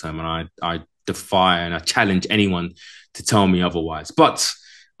long term. And I defy and I challenge anyone to tell me otherwise. But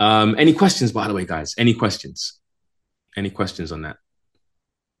any questions, by the way, guys? Any questions? Any questions on that?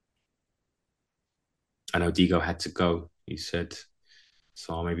 I know Digo had to go, he said.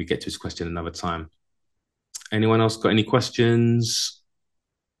 So I'll maybe get to his question another time. Anyone else got any questions?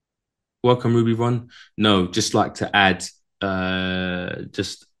 Welcome, Ruby Ron. No, just like to add, I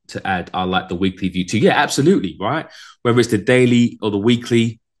like the weekly view too. Yeah, absolutely, right? Whether it's the daily or the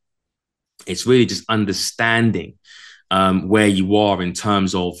weekly, it's really just understanding where you are in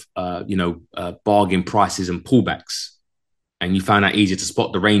terms of, bargain prices and pullbacks. And you find that easier to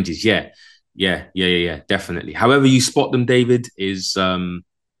spot the ranges. Yeah, definitely. However you spot them, David, is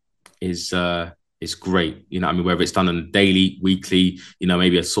great. Whether it's done on a daily, weekly,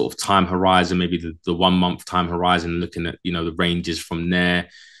 maybe a sort of time horizon, maybe the 1 month time horizon, looking at, the ranges from there.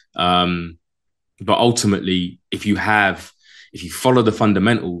 But ultimately, if you follow the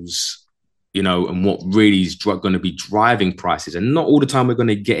fundamentals, and what really is going to be driving prices, and not all the time we're going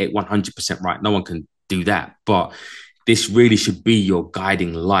to get it 100% right. No one can do that, but this really should be your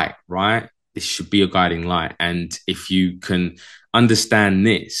guiding light, right? This should be your guiding light. And if you can understand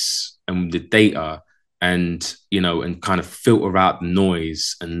this and the data, and and kind of filter out the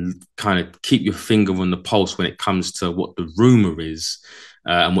noise and kind of keep your finger on the pulse when it comes to what the rumor is,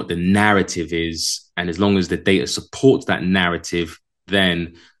 and what the narrative is, and as long as the data supports that narrative,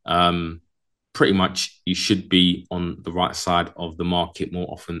 then pretty much you should be on the right side of the market more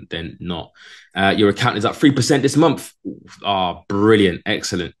often than not. Your account is up 3% this month. Ah, brilliant.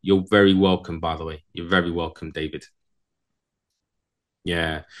 Excellent. You're very welcome, by the way. You're very welcome, David.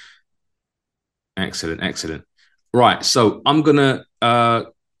 Yeah. Excellent. Right. So I'm gonna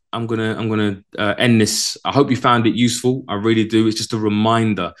end this. I hope you found it useful. I really do. It's just a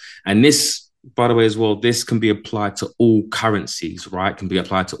reminder. And this, by the way, as well, this can be applied to all currencies, right? Can be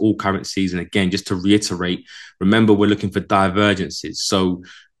applied to all currencies. And again, just to reiterate, remember, we're looking for divergences. So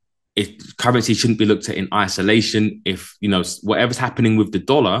if currency shouldn't be looked at in isolation, if, whatever's happening with the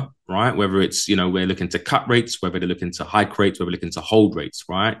dollar, right? Whether it's, we're looking to cut rates, whether they're looking to hike rates, whether we're looking to hold rates,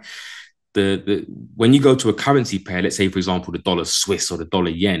 right? the when you go to a currency pair, let's say for example the dollar Swiss or the dollar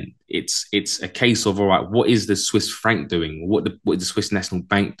yen, it's a case of, all right, what is the Swiss franc doing? What is the Swiss National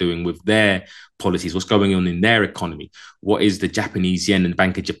Bank doing with their policies? What's going on in their economy? What is the Japanese yen and the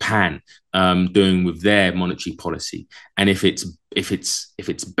Bank of Japan doing with their monetary policy? And if it's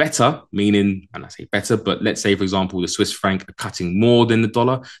better, meaning, and I say better, but let's say for example the Swiss franc are cutting more than the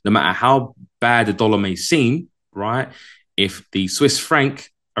dollar, no matter how bad the dollar may seem, right? If the Swiss franc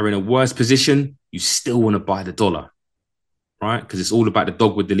are in a worse position, you still want to buy the dollar, right? Because it's all about the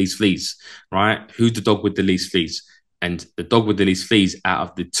dog with the least fleas, right? Who's the dog with the least fleas? And the dog with the least fleas out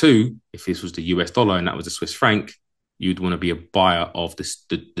of the two, if this was the US dollar and that was the Swiss franc, you'd want to be a buyer of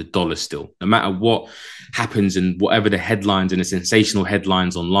the dollar still. No matter what happens and whatever the headlines and the sensational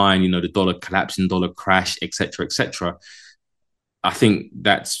headlines online, the dollar collapsing, dollar crash, etc., etc. I think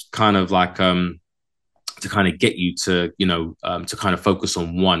that's kind of like to kind of get you to to kind of focus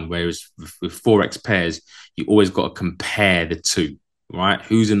on one, whereas with forex pairs you always got to compare the two, right?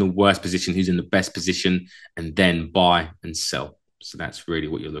 Who's in the worst position, who's in the best position, and then buy and sell. So that's really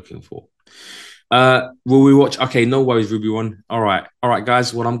what you're looking for. Will we watch? Okay, no worries, Ruby One. All right,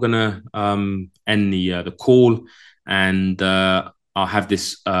 guys. Well, I'm gonna end the call, and I'll have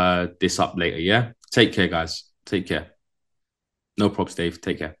this up later. Yeah, take care, guys. Take care. No props, Dave.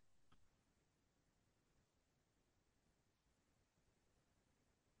 Take care.